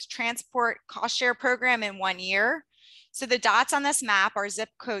Delaware with the transport cost share program in 1 year. So the dots on this map are zip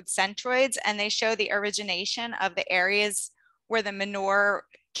code centroids, and they show the origination of the areas where the manure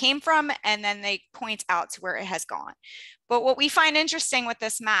came from, and then they point out to where it has gone. But what we find interesting with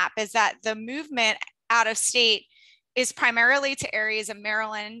this map is that the movement out of state is primarily to areas of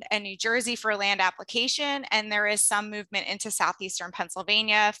Maryland and New Jersey for land application, and there is some movement into southeastern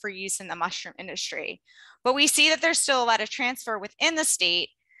Pennsylvania for use in the mushroom industry. But we see that there's still a lot of transfer within the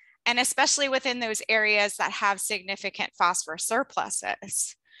state, and especially within those areas that have significant phosphorus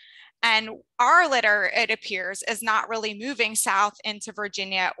surpluses. And our litter, it appears, is not really moving south into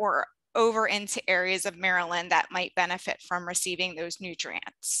Virginia or over into areas of Maryland that might benefit from receiving those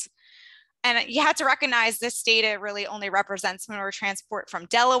nutrients. And you have to recognize this data really only represents manure transport from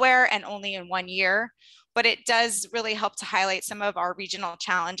Delaware and only in 1 year, but it does really help to highlight some of our regional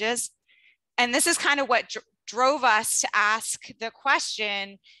challenges. And this is kind of what drove us to ask the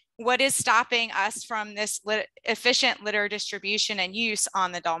question, what is stopping us from this efficient litter distribution and use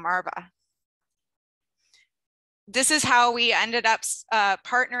on the Delmarva? This is how we ended up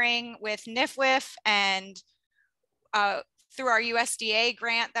partnering with NIFWIF and through our USDA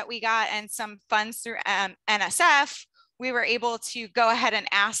grant that we got and some funds through NSF, we were able to go ahead and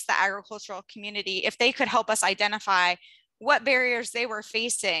ask the agricultural community if they could help us identify what barriers they were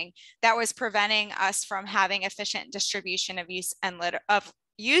facing that was preventing us from having efficient distribution of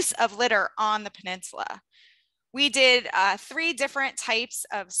use of litter on the peninsula. We did 3 different types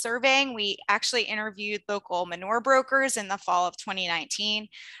of surveying. We actually interviewed local manure brokers in the fall of 2019.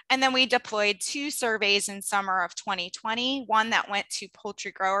 And then we deployed 2 surveys in summer of 2020, one that went to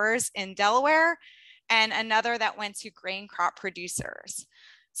poultry growers in Delaware and another that went to grain crop producers.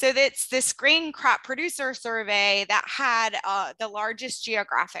 So that's this grain crop producer survey that had the largest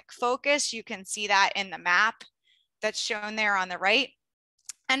geographic focus. You can see that in the map that's shown there on the right.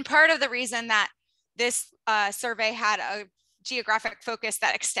 And part of the reason that this survey had a geographic focus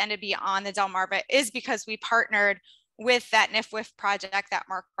that extended beyond the Delmarva is because we partnered with that NIFWIF project that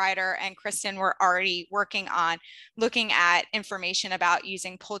Mark Ryder and Kristen were already working on, looking at information about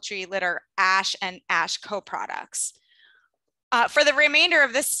using poultry litter ash and ash co-products. For the remainder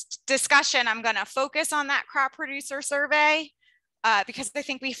of this discussion, I'm going to focus on that crop producer survey because I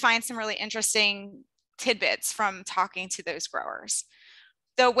think we find some really interesting tidbits from talking to those growers.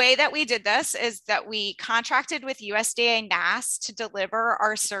 The way that we did this is that we contracted with USDA-ARS to deliver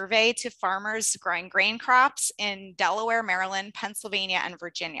our survey to farmers growing grain crops in Delaware, Maryland, Pennsylvania, and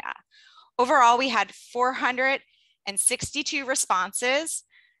Virginia. Overall, we had 462 responses,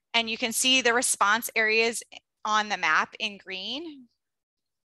 and you can see the response areas on the map in green.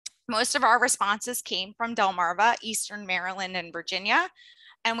 Most of our responses came from Delmarva, Eastern Maryland, and Virginia,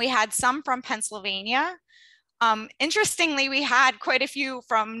 and we had some from Pennsylvania. Interestingly, we had quite a few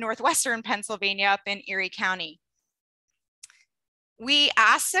from Northwestern Pennsylvania up in Erie County. We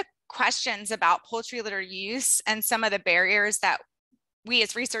asked the questions about poultry litter use and some of the barriers that we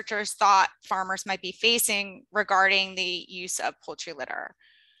as researchers thought farmers might be facing regarding the use of poultry litter.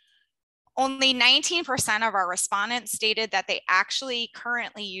 Only 19% of our respondents stated that they actually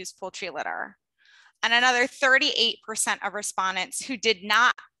currently use poultry litter. And another 38% of respondents who did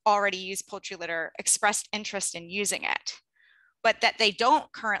not already use poultry litter expressed interest in using it, but that they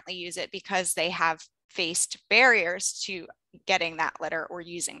don't currently use it because they have faced barriers to getting that litter or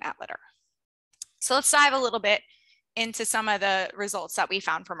using that litter. So let's dive a little bit into some of the results that we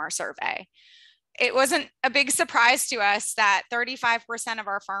found from our survey. It wasn't a big surprise to us that 35% of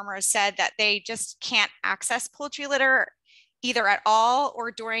our farmers said that they just can't access poultry litter either at all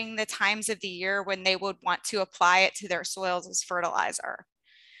or during the times of the year when they would want to apply it to their soils as fertilizer.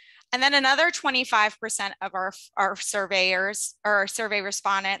 And then another 25% of our surveyors or survey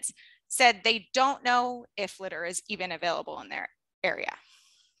respondents said they don't know if litter is even available in their area.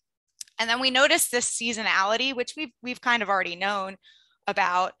 And then we noticed this seasonality, which we've kind of already known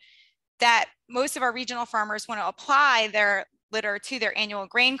about, that most of our regional farmers want to apply their litter to their annual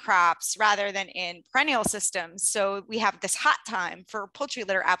grain crops rather than in perennial systems. So we have this hot time for poultry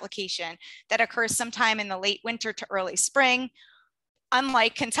litter application that occurs sometime in the late winter to early spring.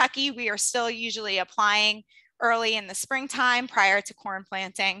 Unlike Kentucky, we are still usually applying early in the springtime prior to corn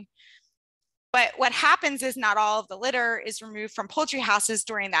planting. But what happens is not all of the litter is removed from poultry houses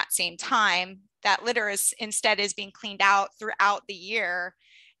during that same time. That litter is instead being cleaned out throughout the year.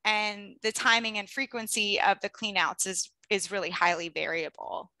 And the timing and frequency of the cleanouts is really highly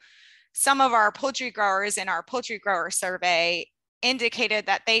variable. Some of our poultry growers in our poultry grower survey indicated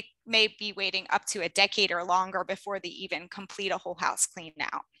that they may be waiting up to a decade or longer before they even complete a whole house clean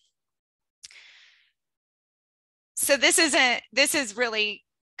out. So this is really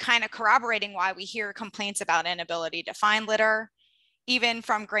kind of corroborating why we hear complaints about inability to find litter, even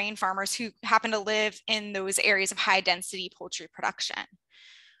from grain farmers who happen to live in those areas of high density poultry production.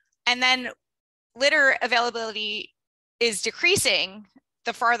 And then litter availability is decreasing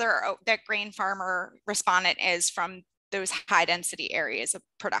the farther that grain farmer respondent is from those high density areas of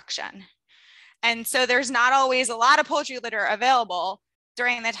production. And so there's not always a lot of poultry litter available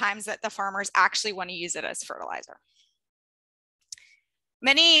during the times that the farmers actually want to use it as fertilizer.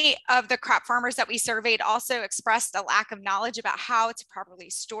 Many of the crop farmers that we surveyed also expressed a lack of knowledge about how to properly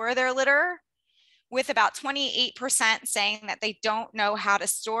store their litter, with about 28% saying that they don't know how to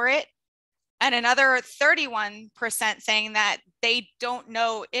store it, and another 31% saying that they don't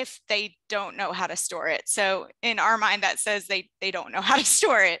know if they don't know how to store it. So in our mind, that says they don't know how to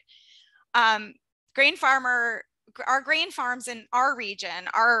store it. Our grain farms in our region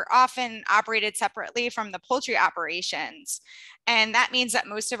are often operated separately from the poultry operations. And that means that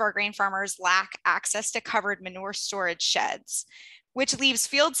most of our grain farmers lack access to covered manure storage sheds, which leaves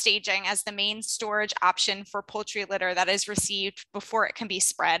field staging as the main storage option for poultry litter that is received before it can be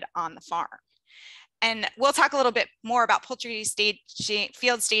spread on the farm. And we'll talk a little bit more about poultry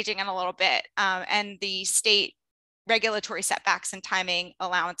field staging in a little bit, and the state regulatory setbacks and timing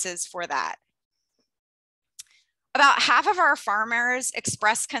allowances for that. About half of our farmers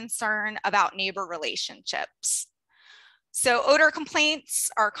express concern about neighbor relationships. So odor complaints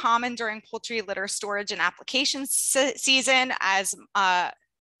are common during poultry litter storage and application season. As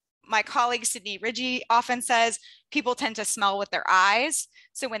my colleague Sydney Ridgey often says, people tend to smell with their eyes.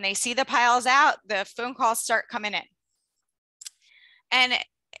 So when they see the piles out, the phone calls start coming in. And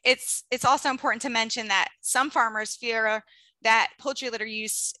it's also important to mention that some farmers fear that poultry litter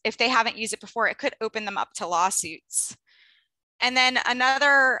use, if they haven't used it before, it could open them up to lawsuits. And then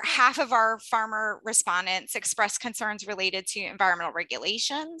another half of our farmer respondents express concerns related to environmental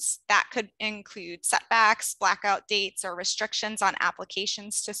regulations. That could include setbacks, blackout dates, or restrictions on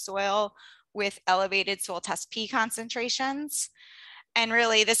applications to soil with elevated soil test P concentrations. And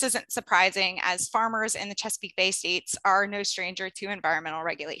really, this isn't surprising, as farmers in the Chesapeake Bay states are no stranger to environmental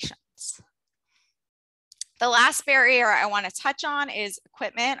regulations. The last barrier I want to touch on is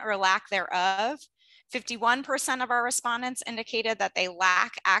equipment or lack thereof. 51% of our respondents indicated that they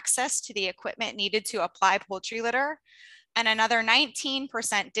lack access to the equipment needed to apply poultry litter, and another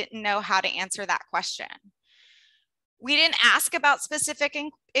 19% didn't know how to answer that question. We didn't ask about specific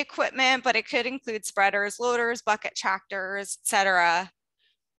equipment, but it could include spreaders, loaders, bucket tractors, etc.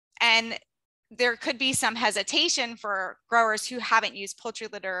 And there could be some hesitation for growers who haven't used poultry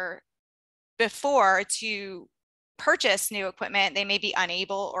litter before to purchase new equipment. They may be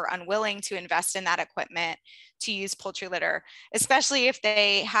unable or unwilling to invest in that equipment to use poultry litter, especially if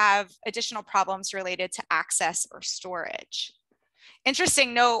they have additional problems related to access or storage.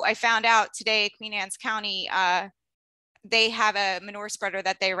 Interesting note, I found out today, Queen Anne's County, they have a manure spreader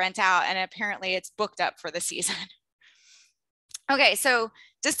that they rent out, and apparently it's booked up for the season. Okay, so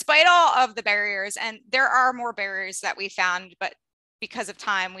despite all of the barriers, and there are more barriers that we found, but because of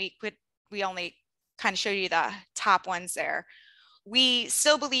time, we only kind of show you the top ones there. We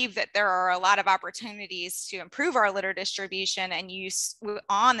still believe that there are a lot of opportunities to improve our litter distribution and use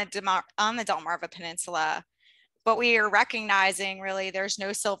on the Delmarva Peninsula, but we are recognizing really there's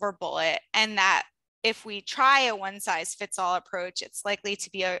no silver bullet, and that if we try a one-size-fits-all approach, it's likely to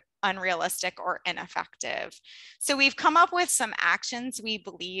be unrealistic or ineffective. So we've come up with some actions we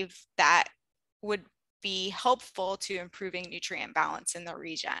believe that would be helpful to improving nutrient balance in the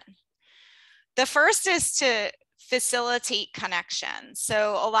region. The first is to facilitate connections.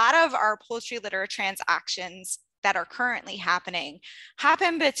 So a lot of our poultry litter transactions that are currently happening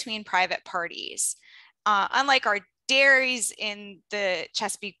happen between private parties. Unlike our dairies in the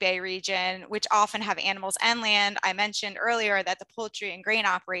Chesapeake Bay region, which often have animals and land, I mentioned earlier that the poultry and grain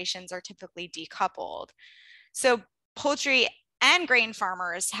operations are typically decoupled. So poultry and grain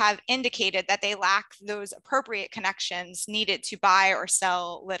farmers have indicated that they lack those appropriate connections needed to buy or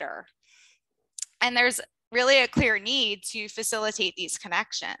sell litter. And there's really a clear need to facilitate these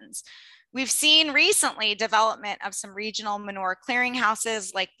connections. We've seen recently development of some regional manure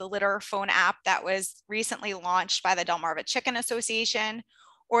clearinghouses like the Litter Phone app that was recently launched by the Delmarva Chicken Association,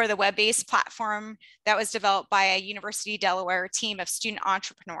 or the web-based platform that was developed by a University of Delaware team of student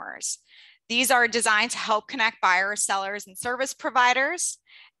entrepreneurs. These are designed to help connect buyers, sellers, and service providers.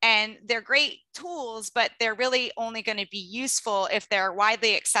 And they're great tools, but they're really only going to be useful if they're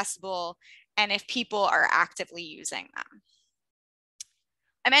widely accessible and if people are actively using them.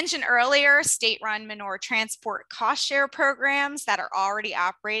 I mentioned earlier state-run manure transport cost share programs that are already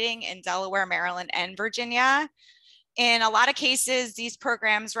operating in Delaware, Maryland, and Virginia. In a lot of cases, these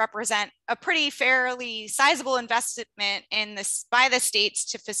programs represent a pretty fairly sizable investment in this by the states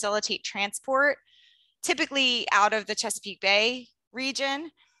to facilitate transport, typically out of the Chesapeake Bay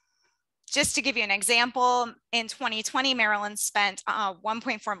region. Just to give you an example, in 2020, Maryland spent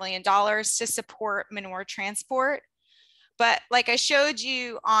 $1.4 million to support manure transport. But like I showed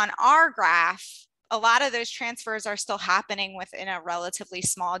you on our graph, a lot of those transfers are still happening within a relatively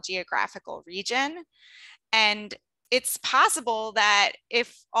small geographical region. And it's possible that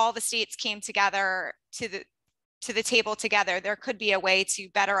if all the states came together to the table together, there could be a way to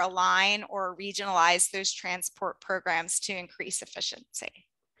better align or regionalize those transport programs to increase efficiency.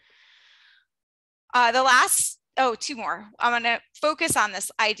 Two more. I'm going to focus on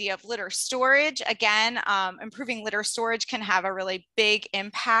this idea of litter storage. Again, improving litter storage can have a really big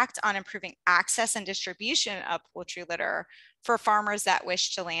impact on improving access and distribution of poultry litter for farmers that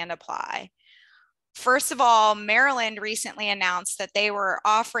wish to land apply. First of all, Maryland recently announced that they were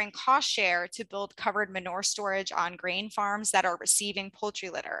offering cost share to build covered manure storage on grain farms that are receiving poultry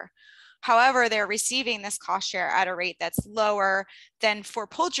litter. However, they're receiving this cost share at a rate that's lower than for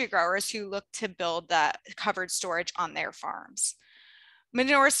poultry growers who look to build the covered storage on their farms.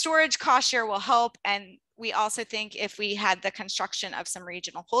 Manure storage cost share will help, and we also think if we had the construction of some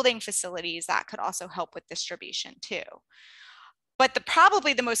regional holding facilities, that could also help with distribution too. But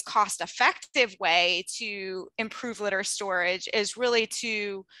probably the most cost-effective way to improve litter storage is really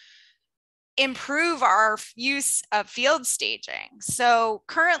to improve our use of field staging. So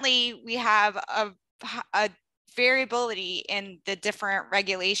currently we have a variability in the different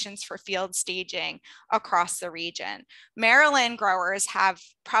regulations for field staging across the region. Maryland growers have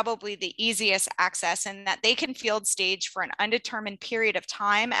probably the easiest access in that they can field stage for an undetermined period of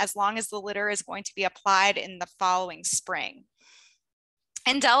time as long as the litter is going to be applied in the following spring.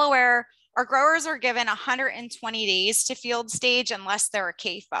 In Delaware, our growers are given 120 days to field stage unless they're a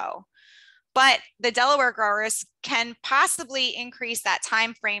CAFO. But the Delaware growers can possibly increase that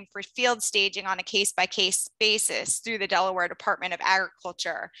time frame for field staging on a case-by-case basis through the Delaware Department of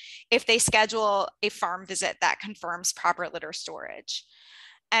Agriculture if they schedule a farm visit that confirms proper litter storage.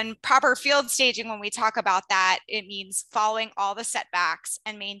 And proper field staging, when we talk about that, it means following all the setbacks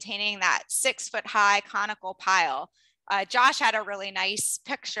and maintaining that 6-foot-high conical pile. Josh had a really nice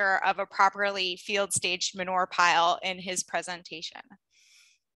picture of a properly field staged manure pile in his presentation.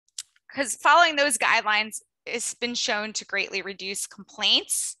 Because following those guidelines has been shown to greatly reduce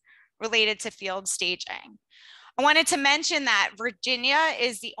complaints related to field staging. I wanted to mention that Virginia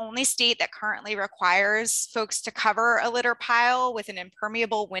is the only state that currently requires folks to cover a litter pile with an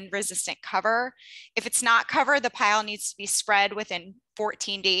impermeable wind-resistant cover. If it's not covered, the pile needs to be spread within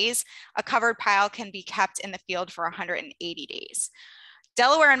 14 days. A covered pile can be kept in the field for 180 days.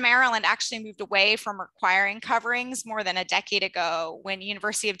 Delaware and Maryland actually moved away from requiring coverings more than a decade ago when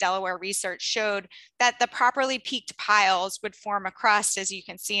University of Delaware research showed that the properly peaked piles would form a crust, as you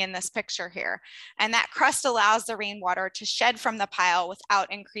can see in this picture here. And that crust allows the rainwater to shed from the pile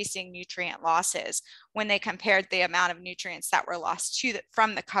without increasing nutrient losses when they compared the amount of nutrients that were lost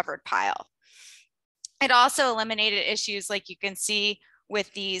from the covered pile. It also eliminated issues like you can see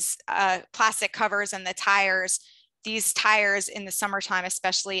with these plastic covers and the tires. These tires in the summertime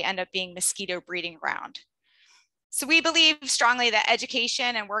especially end up being mosquito breeding ground. So we believe strongly that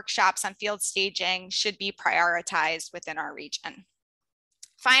education and workshops on field staging should be prioritized within our region.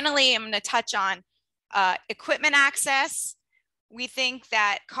 Finally, I'm going to touch on equipment access. We think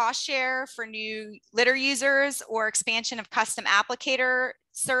that cost share for new litter users or expansion of custom applicator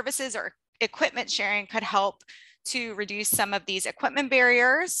services or equipment sharing could help to reduce some of these equipment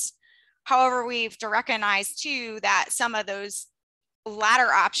barriers. However, we've to recognize too that some of those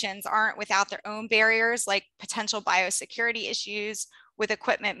latter options aren't without their own barriers, like potential biosecurity issues with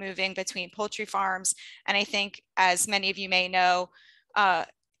equipment moving between poultry farms. And I think, as many of you may know,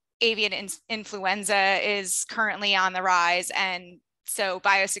 avian influenza is currently on the rise. And so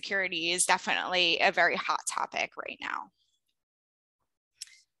biosecurity is definitely a very hot topic right now.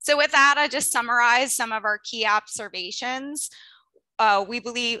 So with that, I just summarized some of our key observations. We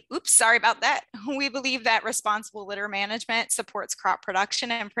believe, oops, sorry about that. We believe that responsible litter management supports crop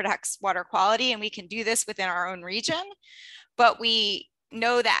production and protects water quality, and we can do this within our own region. But we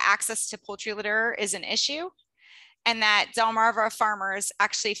know that access to poultry litter is an issue, and that Delmarva farmers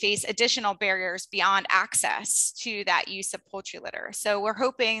actually face additional barriers beyond access to that use of poultry litter. So we're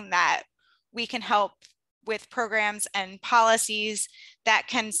hoping that we can help with programs and policies that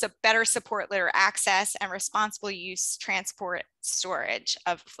can better support litter access and responsible use, transport, storage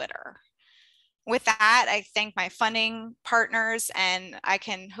of litter. With that, I thank my funding partners, and I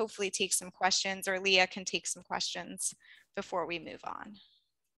can hopefully take some questions, or Leah can take some questions before we move on.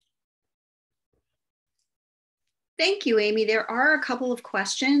 Thank you, Amy. There are a couple of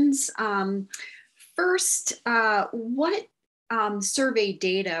questions. First, what survey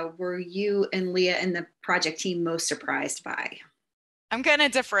data were you and Leah and the project team most surprised by? I'm going to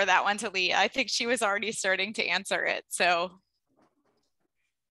defer that one to Leah. I think she was already starting to answer it. So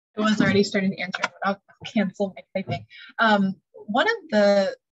I was already starting to answer it, but I'll cancel my typing. One of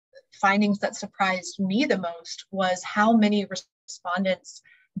the findings that surprised me the most was how many respondents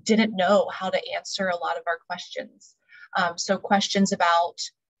didn't know how to answer a lot of our questions. So questions about,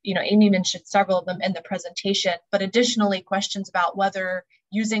 you know, Amy mentioned several of them in the presentation, but additionally questions about whether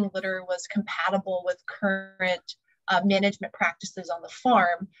using litter was compatible with current management practices on the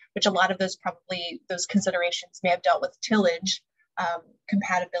farm, which a lot of those considerations may have dealt with tillage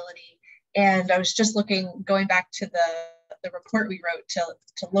compatibility. And I was just going back to the report we wrote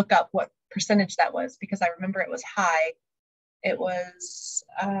to look up what percentage that was, because I remember it was high. It was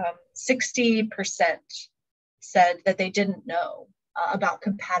 60% said that they didn't know about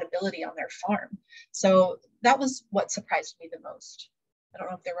compatibility on their farm. So that was what surprised me the most. I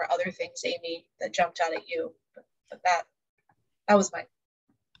don't know if there were other things, Amy, that jumped out at you, but that was mine.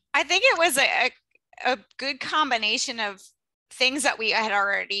 I think it was a good combination of things that we had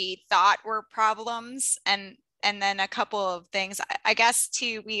already thought were problems, and then a couple of things. I guess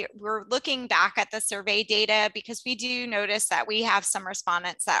too, we're looking back at the survey data because we do notice that we have some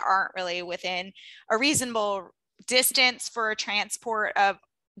respondents that aren't really within a reasonable distance for transport of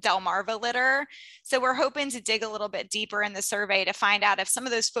Delmarva litter. So we're hoping to dig a little bit deeper in the survey to find out if some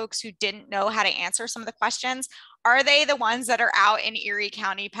of those folks who didn't know how to answer some of the questions, are they the ones that are out in Erie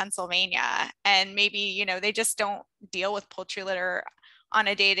County, Pennsylvania? And maybe, you know, they just don't deal with poultry litter on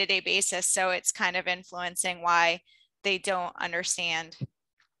a day-to-day basis. So it's kind of influencing why they don't understand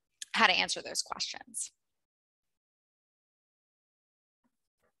how to answer those questions.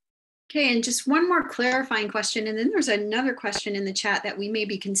 Okay, and just one more clarifying question, and then there's another question in the chat that we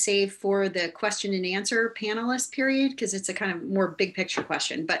maybe can save for the question and answer panelist period, because it's a kind of more big picture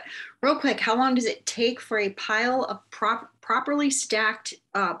question. But real quick, how long does it take for a pile of properly stacked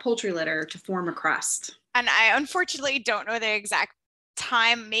poultry litter to form a crust? And I unfortunately don't know the exact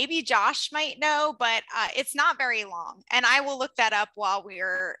time. Maybe Josh might know, but it's not very long. And I will look that up while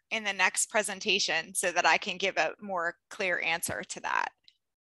we're in the next presentation so that I can give a more clear answer to that.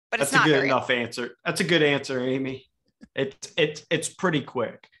 But that's it's not a good very enough long. answer. That's a good answer, Amy. It's pretty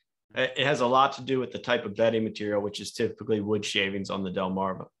quick. It has a lot to do with the type of bedding material, which is typically wood shavings on the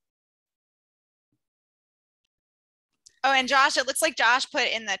Delmarva. Oh, and Josh, it looks like Josh put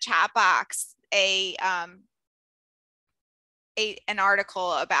in the chat box an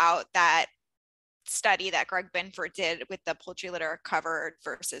article about that study that Greg Binford did with the poultry litter covered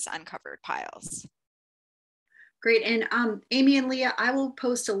versus uncovered piles. Great, and Amy and Leah, I will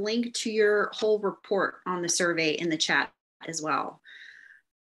post a link to your whole report on the survey in the chat as well.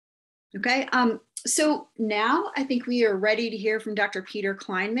 Okay, so now I think we are ready to hear from Dr. Peter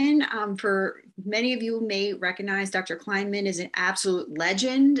Kleinman. For many of you may recognize Dr. Kleinman is an absolute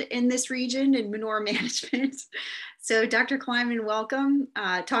legend in this region in manure management. So Dr. Kleinman, welcome.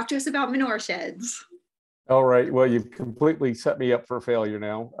 Talk to us about manure sheds. All right, well, you've completely set me up for failure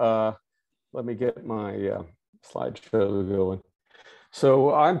now. Let me get my slideshow going.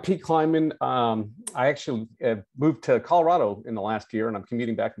 So I'm Pete Kleinman. I actually moved to Colorado in the last year, and I'm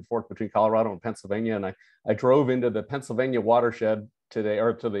commuting back and forth between Colorado and Pennsylvania. And I drove into the Pennsylvania watershed today,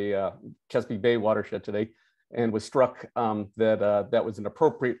 or to the Chesapeake Bay watershed today, and was struck that that was an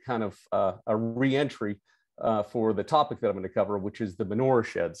appropriate kind of a re-entry for the topic that I'm going to cover, which is the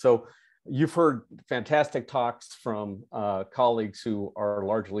Manureshed. So you've heard fantastic talks from colleagues who are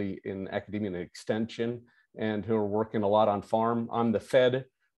largely in academia and extension, and who are working a lot on farm. I'm the Fed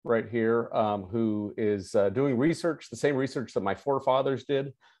right here, who is doing research, the same research that my forefathers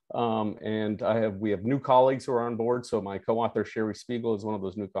did. And we have new colleagues who are on board. So my co-author, Sherry Spiegal, is one of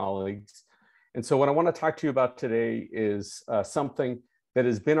those new colleagues. And so what I want to talk to you about today is something that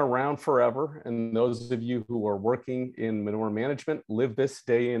has been around forever. And those of you who are working in manure management live this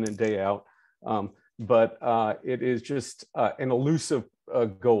day in and day out. But it is just an elusive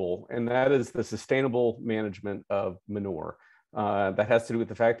goal, and that is the sustainable management of manure. That has to do with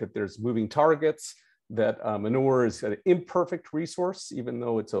the fact that there's moving targets, that manure is an imperfect resource, even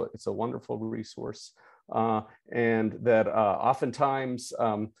though it's a wonderful resource, and that oftentimes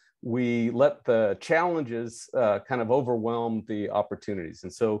we let the challenges kind of overwhelm the opportunities.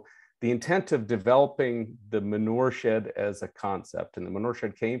 And so the intent of developing the Manureshed as a concept, and the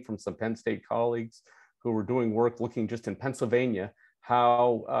Manureshed came from some Penn State colleagues who were doing work looking just in Pennsylvania,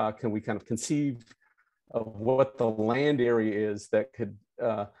 how can we kind of conceive of what the land area is that could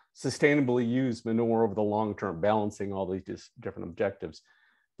sustainably use manure over the long term, balancing all these different objectives.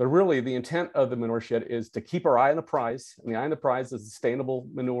 But really, the intent of the Manureshed is to keep our eye on the prize, and the eye on the prize is sustainable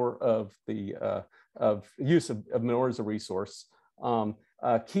manure of use of manure as a resource.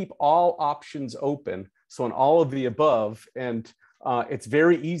 Keep all options open, so in all of the above, and it's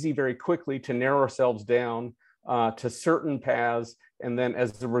very easy, very quickly to narrow ourselves down to certain paths, and then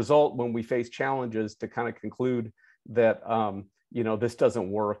as a result, when we face challenges, to kind of conclude that this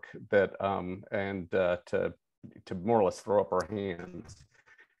doesn't work, that to more or less throw up our hands.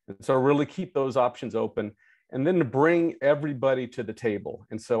 And so really keep those options open, and then to bring everybody to the table.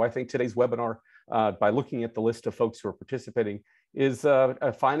 And so I think today's webinar, by looking at the list of folks who are participating, is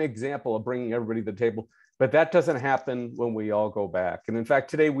a fine example of bringing everybody to the table. But that doesn't happen when we all go back. And in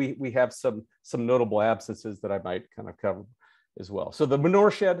fact, today we have some notable absences that I might kind of cover as well. So the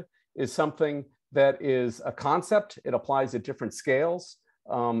Manureshed is something that is a concept. It applies at different scales.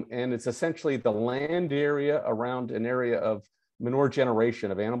 And it's essentially the land area around an area of manure generation,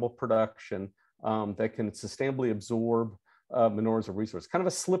 of animal production, that can sustainably absorb manure as a resource. Kind of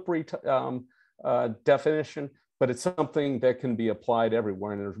a slippery definition, but it's something that can be applied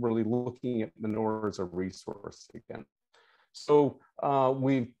everywhere, and it's really looking at manure as a resource again. So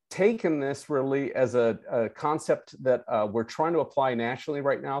we've taken this really as a concept that we're trying to apply nationally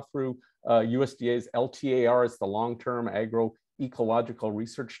right now through USDA's LT-ARS, the Long-Term Agroecological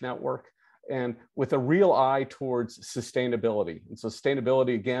Research Network, and with a real eye towards sustainability. And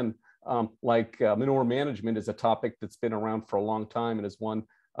sustainability, again, like manure management, is a topic that's been around for a long time, and is one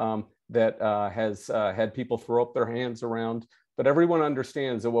that has had people throw up their hands around. But everyone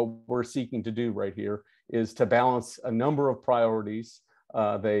understands that what we're seeking to do right here is to balance a number of priorities.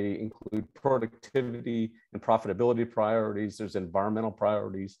 They include productivity and profitability priorities. There's environmental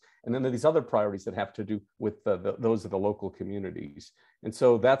priorities. And then there's these other priorities that have to do with those of the local communities. And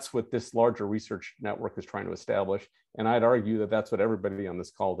so that's what this larger research network is trying to establish. And I'd argue that that's what everybody on this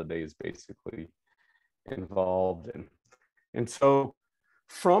call today is basically involved in. And so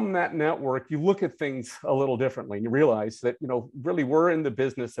from that network, you look at things a little differently, and you realize that, really we're in the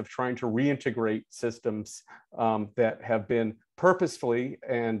business of trying to reintegrate systems that have been purposefully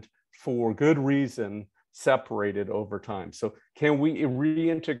and for good reason separated over time. So can we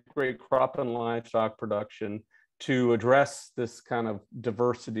reintegrate crop and livestock production to address this kind of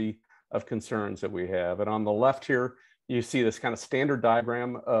diversity of concerns that we have? And on the left here, you see this kind of standard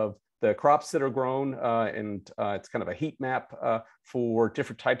diagram of the crops that are grown, and it's kind of a heat map for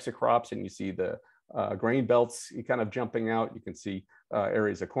different types of crops. And you see the grain belts kind of jumping out. You can see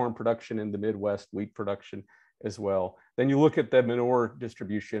areas of corn production in the Midwest, wheat production as well. Then you look at the manure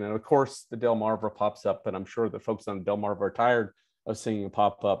distribution, and of course the Delmarva pops up, and I'm sure the folks on Delmarva are tired of seeing it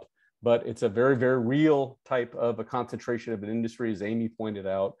pop up, but it's a very, very real type of a concentration of an industry, as Amy pointed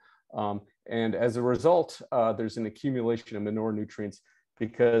out. And as a result, there's an accumulation of manure nutrients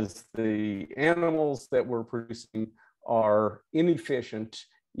because the animals that we're producing are inefficient,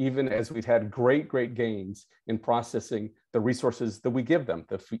 even as we've had great gains in processing the resources that we give them,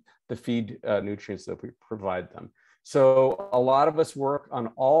 the feed nutrients that we provide them. So a lot of us work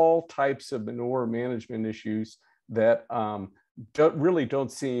on all types of manure management issues that really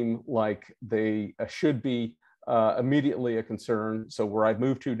don't seem like they should be immediately a concern. So where I've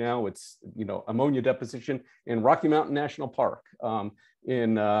moved to now, it's ammonia deposition in Rocky Mountain National Park.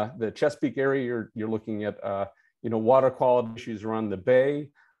 In the Chesapeake area, you're looking at water quality issues around the bay.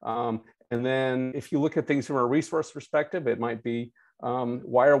 And then if you look at things from a resource perspective, it might be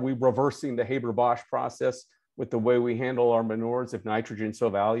why are we reversing the Haber-Bosch process with the way we handle our manures if nitrogen is so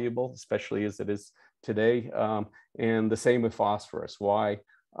valuable, especially as it is today? And the same with phosphorus. Why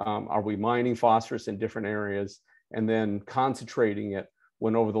are we mining phosphorus in different areas and then concentrating it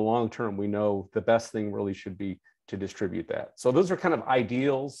when over the long term, we know the best thing really should be to distribute that. So those are kind of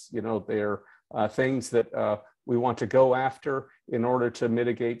ideals, you know, they're things that we want to go after in order to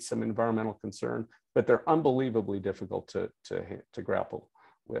mitigate some environmental concern, but they're unbelievably difficult to grapple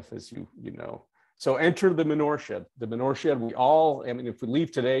with, as you know. So enter the manure shed. The manure shed, we all, I mean, if we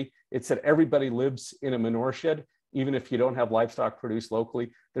leave today, it's that everybody lives in a manure shed. Even if you don't have livestock produced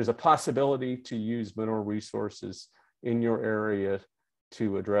locally, there's a possibility to use manure resources in your area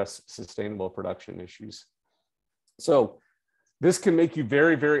to address sustainable production issues. So this can make you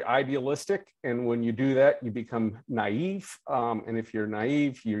very, very idealistic. And when you do that, you become naive. And if you're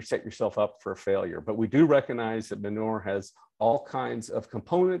naive, you set yourself up for failure. But we do recognize that manure has all kinds of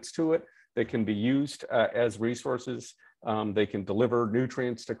components to it that can be used as resources. They can deliver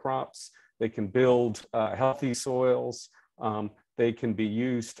nutrients to crops. They can build healthy soils. They can be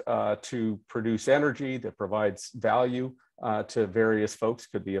used to produce energy that provides value to various folks.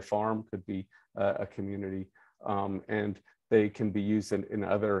 Could be a farm, could be a community. And they can be used in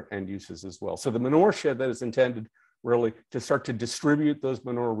other end uses as well. So the manure shed that is intended really to start to distribute those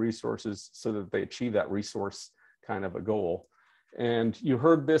manure resources so that they achieve that resource kind of a goal. And you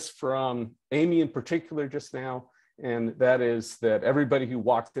heard this from Amy in particular just now, and that is that everybody who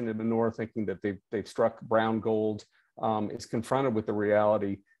walks into manure thinking that they've struck brown gold is confronted with the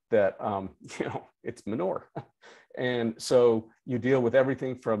reality that you know, it's manure. And so you deal with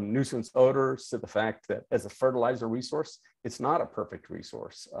everything from nuisance odors to the fact that as a fertilizer resource, it's not a perfect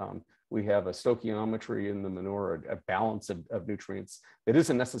resource. We have a stoichiometry in the manure, a balance of nutrients that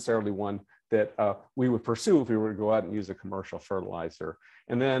isn't necessarily one that we would pursue if we were to go out and use a commercial fertilizer.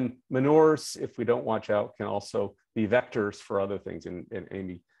 And then manures, if we don't watch out, can also be vectors for other things. And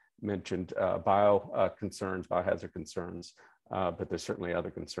Amy mentioned biohazard concerns, but there's certainly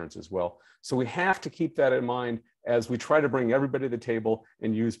other concerns as well. So we have to keep that in mind as we try to bring everybody to the table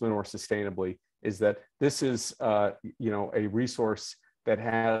and use manure sustainably, is that this is you know, a resource that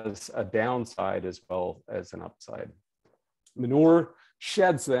has a downside as well as an upside. Manure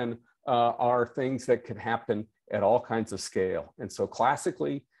sheds then are things that can happen at all kinds of scale. And so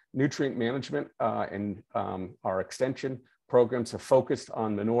classically, nutrient management and our extension programs are focused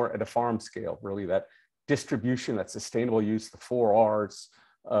on manure at a farm scale, really that distribution, that sustainable use, the 4 R's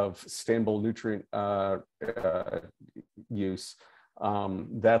of sustainable nutrient use.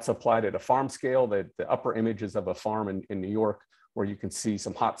 That's applied at a farm scale. The upper images of a farm in New York, where you can see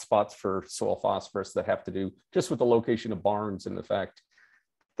some hot spots for soil phosphorus that have to do just with the location of barns and the fact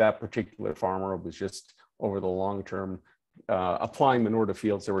that particular farmer was just over the long term applying manure to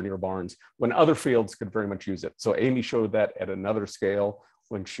fields that were near barns when other fields could very much use it. So Amy showed that at another scale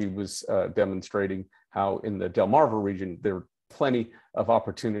when she was demonstrating how in the Delmarva region, there are plenty of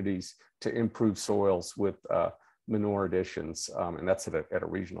opportunities to improve soils with manure additions, and that's at a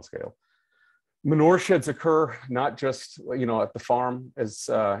regional scale. Manure sheds occur not just, you know, at the farm, as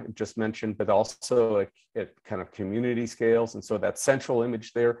just mentioned, but also at kind of community scales. And so that central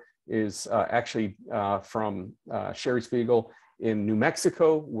image there is actually from Sherry Spiegal in New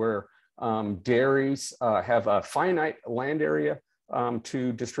Mexico, where dairies have a finite land area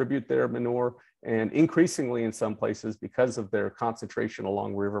to distribute their manure, and increasingly in some places, because of their concentration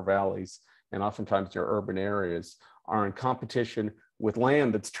along river valleys and oftentimes their urban areas, are in competition with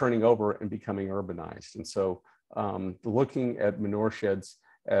land that's turning over and becoming urbanized. And so looking at manure sheds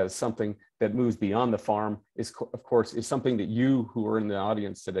as something that moves beyond the farm is, of course, is something that you who are in the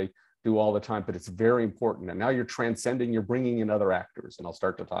audience today do all the time, but it's very important. And now you're transcending, you're bringing in other actors, and I'll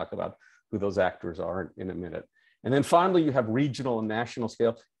start to talk about who those actors are in a minute. And then finally, you have regional and national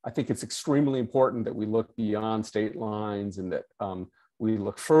scale. I think it's extremely important that we look beyond state lines and that we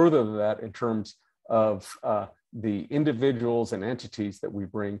look further than that in terms of the individuals and entities that we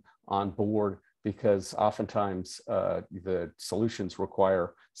bring on board, because oftentimes the solutions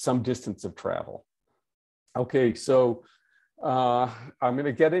require some distance of travel. Okay, so I'm going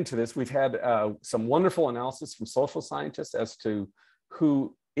to get into this. We've had some wonderful analysis from social scientists as to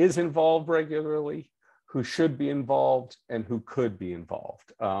who is involved regularly, who should be involved, and who could be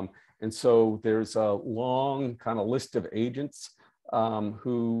involved. And so there's a long kind of list of agents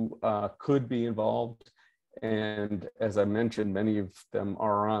who could be involved. And as I mentioned, many of them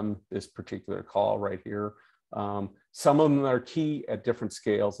are on this particular call right here. Some of them are key at different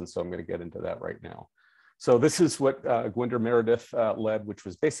scales, and so I'm going to get into that right now. So this is what Gwinder Meredith led, which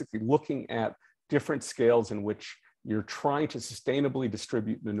was basically looking at different scales in which you're trying to sustainably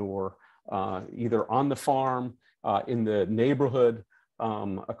distribute manure, either on the farm, in the neighborhood,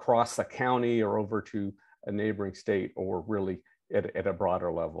 across the county, or over to a neighboring state, or really at a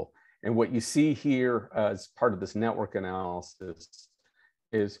broader level. And what you see here as part of this network analysis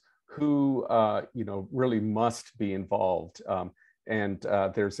is who really must be involved.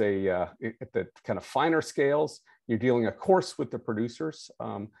 There's at the kind of finer scales, you're dealing, of course, with the producers,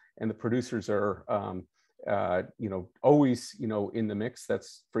 and the producers are always in the mix.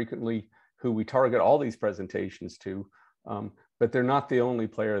 That's frequently who we target all these presentations to, but they're not the only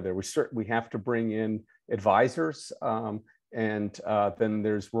player there. We have to bring in advisors, and then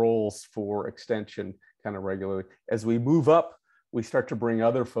there's roles for extension kind of regularly. As we move up, we start to bring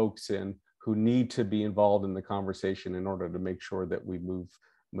other folks in who need to be involved in the conversation in order to make sure that we move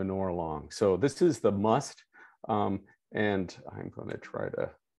manure along. So this is the must, and I'm going to try to,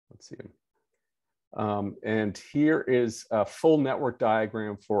 let's see. And here is a full network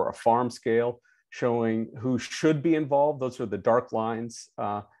diagram for a farm scale showing who should be involved. Those are the dark lines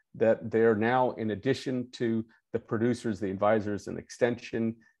that they're now, in addition to the producers, the advisors, and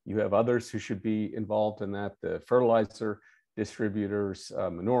extension, you have others who should be involved in that, the fertilizer distributors,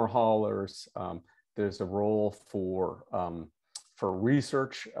 manure haulers. There's a role for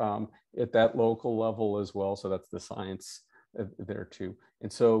research at that local level as well. So that's the science there too.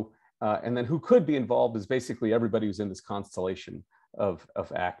 And so, and then who could be involved is basically everybody who's in this constellation of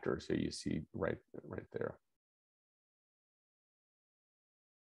actors who you see right there.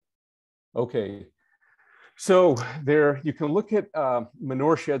 Okay, so there you can look at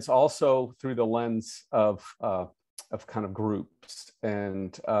manure sheds also through the lens of kind of groups.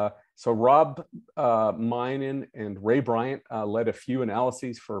 And so Rob Minen and Ray Bryant led a few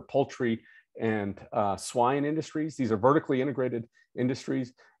analyses for poultry and swine industries. These are vertically integrated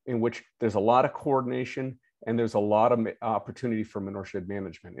industries in which there's a lot of coordination and there's a lot of opportunity for manure shed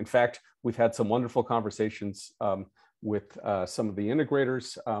management. In fact, we've had some wonderful conversations with some of the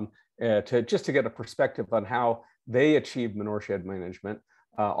integrators to get a perspective on how they achieve manure shed management.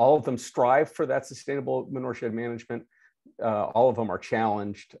 All of them strive for that sustainable manure shed management. All of them are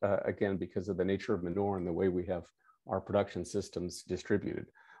challenged, again, because of the nature of manure and the way we have our production systems distributed.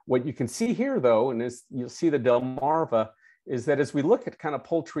 What you can see here, though, and as you'll see the Delmarva, is that as we look at kind of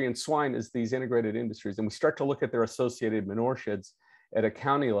poultry and swine as these integrated industries, and we start to look at their associated manure sheds at a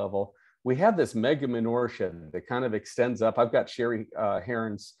county level, we have this mega manure shed that kind of extends up. I've got Sherry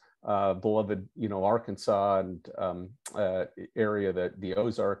Heron's beloved, Arkansas and area, the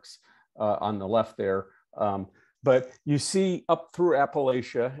Ozarks on the left there. But you see up through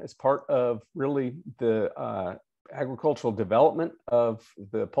Appalachia as part of really the agricultural development of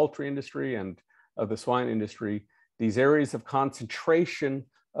the poultry industry and of the swine industry, these areas of concentration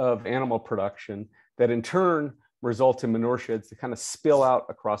of animal production that in turn result in manure sheds that kind of spill out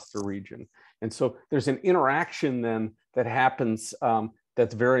across the region. And so there's an interaction then that happens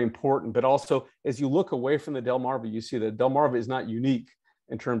that's very important. But also, as you look away from the Delmarva, you see that Delmarva is not unique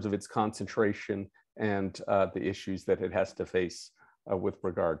in terms of its concentration and the issues that it has to face with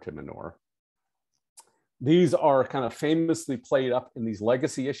regard to manure. These are kind of famously played up in these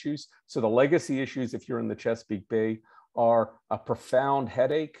legacy issues. So the legacy issues, if you're in the Chesapeake Bay, are a profound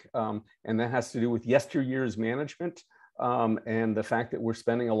headache, and that has to do with yesteryear's management and the fact that we're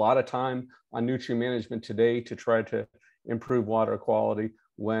spending a lot of time on nutrient management today to try to improve water quality,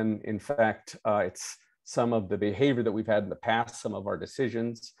 when in fact it's some of the behavior that we've had in the past, some of our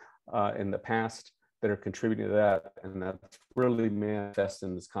decisions in the past that are contributing to that, and that's really manifest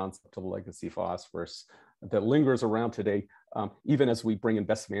in this concept of legacy phosphorus that lingers around today, even as we bring in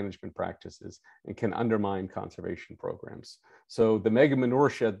best management practices and can undermine conservation programs. So the mega manure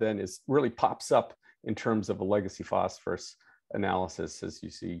shed then really pops up in terms of a legacy phosphorus analysis, as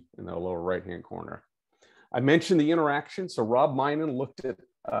you see in the lower right-hand corner. I mentioned the interaction. So Rob Minen looked at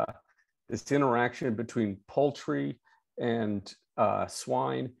this interaction between poultry and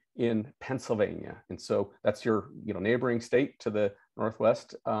swine in Pennsylvania. And so that's your neighboring state to the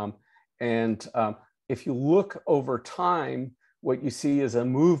northwest. If you look over time, what you see is a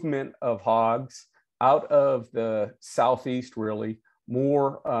movement of hogs out of the southeast, really,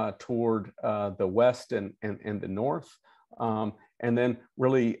 more toward the west and the north, and then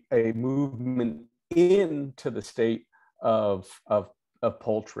really a movement into the state of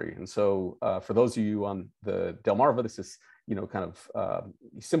poultry. And so for those of you on the Delmarva, this is kind of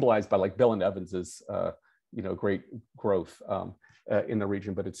symbolized by like Bill and Evans's great growth in the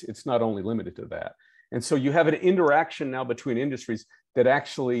region, but it's not only limited to that. And so you have an interaction now between industries that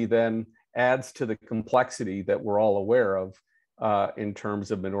actually then adds to the complexity that we're all aware of in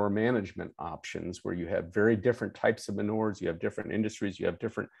terms of manure management options, where you have very different types of manures, you have different industries, you have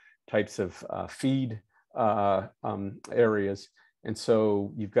different types of feed areas. And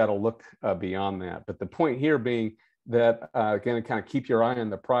so you've got to look beyond that. But the point here being that, again, kind of keep your eye on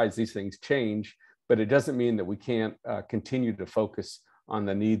the prize. These things change, but it doesn't mean that we can't continue to focus on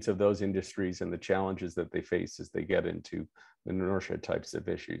the needs of those industries and the challenges that they face as they get into Manureshed types of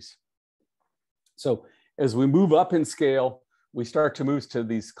issues. So as we move up in scale, we start to move to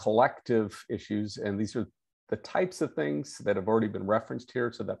these collective issues, and these are the types of things that have already been referenced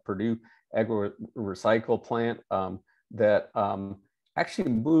here. So that Purdue agro-recycle plant that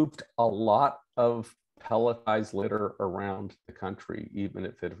actually moved a lot of pelletized litter around the country, even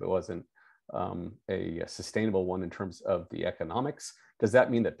if it wasn't a sustainable one in terms of the economics. Does that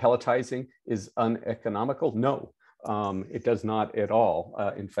mean that pelletizing is uneconomical? No, it does not at all.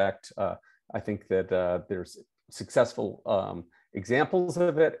 In fact, I think that there's successful examples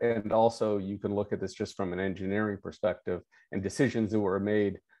of it, and also you can look at this just from an engineering perspective, and decisions that were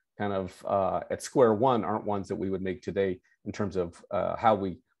made kind of at square one aren't ones that we would make today in terms of how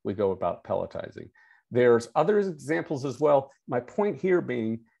we go about pelletizing. There's other examples as well. My point here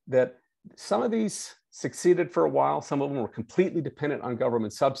being that some of these succeeded for a while. Some of them were completely dependent on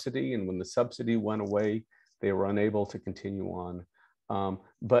government subsidy, and when the subsidy went away, they were unable to continue on.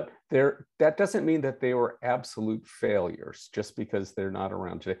 But that doesn't mean that they were absolute failures just because they're not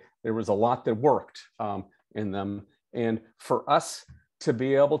around today. There was a lot that worked in them. And for us to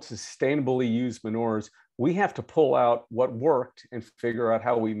be able to sustainably use manures, we have to pull out what worked and figure out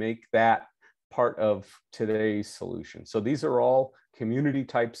how we make that part of today's solution. So these are all community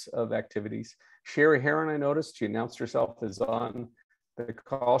types of activities. Sherry Heron, I noticed, she announced herself as on the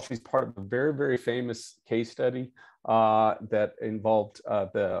call. She's part of a very, very famous case study that involved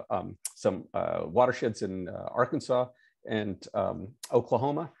some watersheds in Arkansas and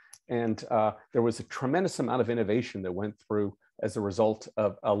Oklahoma. And there was a tremendous amount of innovation that went through as a result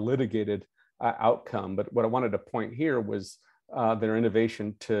of a litigated outcome. But what I wanted to point here was their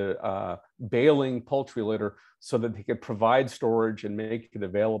innovation to baling poultry litter so that they could provide storage and make it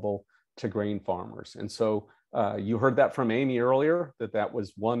available to grain farmers. And so you heard that from Amy earlier, that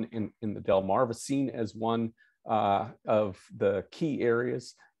was one in the Delmarva, seen as one of the key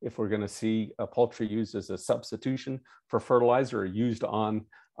areas if we're going to see poultry used as a substitution for fertilizer or used on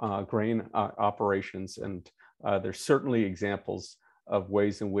grain operations. And there's certainly examples of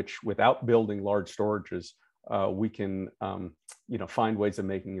ways in which, without building large storages, we can find ways of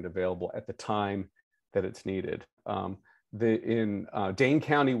making it available at the time that it's needed. In Dane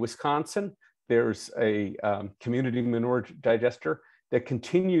County, Wisconsin, there's a community manure digester that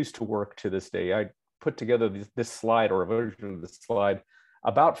continues to work to this day. I put together this slide, or a version of this slide,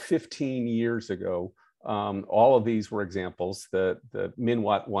 about 15 years ago. All of these were examples. The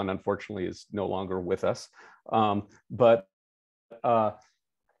Minwat one, unfortunately, is no longer with us. But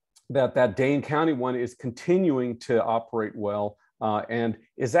that Dane County one is continuing to operate well and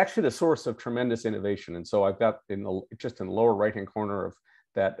is actually the source of tremendous innovation. And so I've got just in the lower right-hand corner of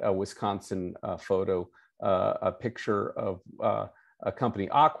that Wisconsin photo, a picture of a company,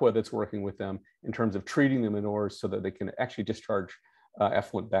 Aqua, that's working with them in terms of treating the manures so that they can actually discharge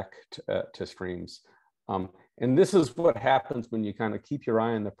effluent back to streams. And this is what happens when you kind of keep your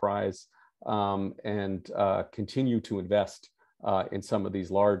eye on the prize and continue to invest in some of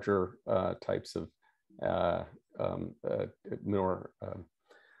these larger types of manure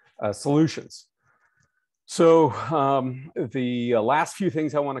solutions. So the last few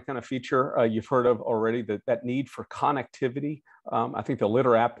things I want to kind of feature, you've heard of already, that need for connectivity. I think the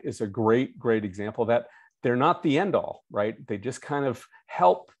Litter app is a great example of that. They're not the end all, right? They just kind of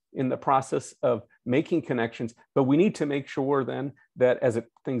help in the process of making connections, but we need to make sure then that as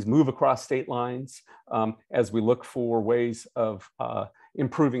things move across state lines, as we look for ways of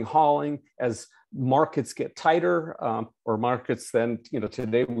improving hauling, as markets get tighter, or markets then,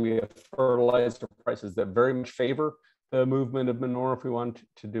 today we have fertilizer prices that very much favor the movement of manure if we want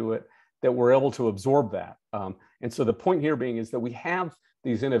to do it, that we're able to absorb that. And so the point here being is that we have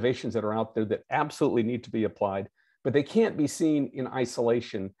these innovations that are out there that absolutely need to be applied, but they can't be seen in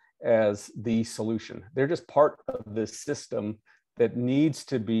isolation as the solution. They're just part of the system that needs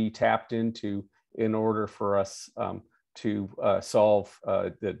to be tapped into in order for us to solve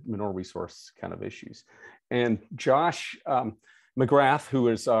the manure resource kind of issues. And Josh McGrath, who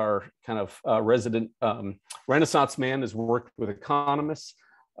is our kind of resident Renaissance man, has worked with economists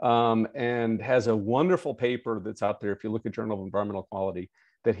and has a wonderful paper that's out there, if you look at Journal of Environmental Quality,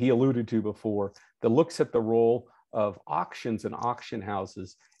 that he alluded to before, that looks at the role of auctions and auction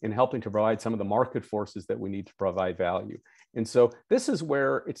houses in helping to provide some of the market forces that we need to provide value. And so this is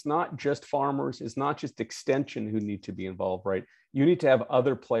where it's not just farmers, it's not just extension who need to be involved, right? You need to have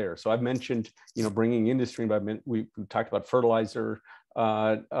other players. So I've mentioned, bringing industry involvement. We talked about fertilizer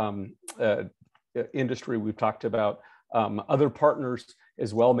industry. We've talked about other partners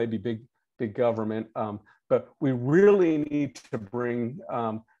as well, maybe big government. but we really need to bring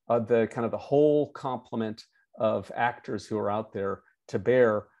the kind of the whole complement of actors who are out there to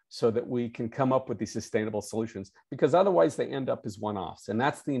bear so that we can come up with these sustainable solutions, because otherwise they end up as one-offs. And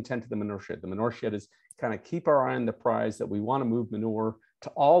that's the intent of the Manureshed. The Manureshed is kind of keep our eye on the prize, that we want to move manure to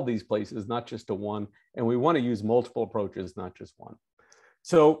all these places, not just to one. And we want to use multiple approaches, not just one.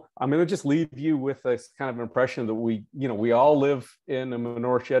 So I'm going to just leave you with this kind of impression that we all live in a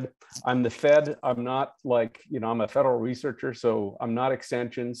Manureshed. I'm the Fed. I'm not like, I'm a federal researcher, so I'm not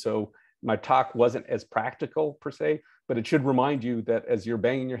extension. So my talk wasn't as practical per se, but it should remind you that as you're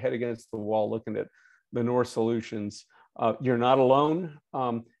banging your head against the wall looking at manure solutions, you're not alone.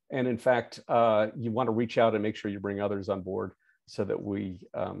 And in fact, you want to reach out and make sure you bring others on board so that we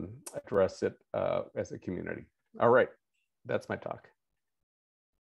address it as a community. All right, that's my talk.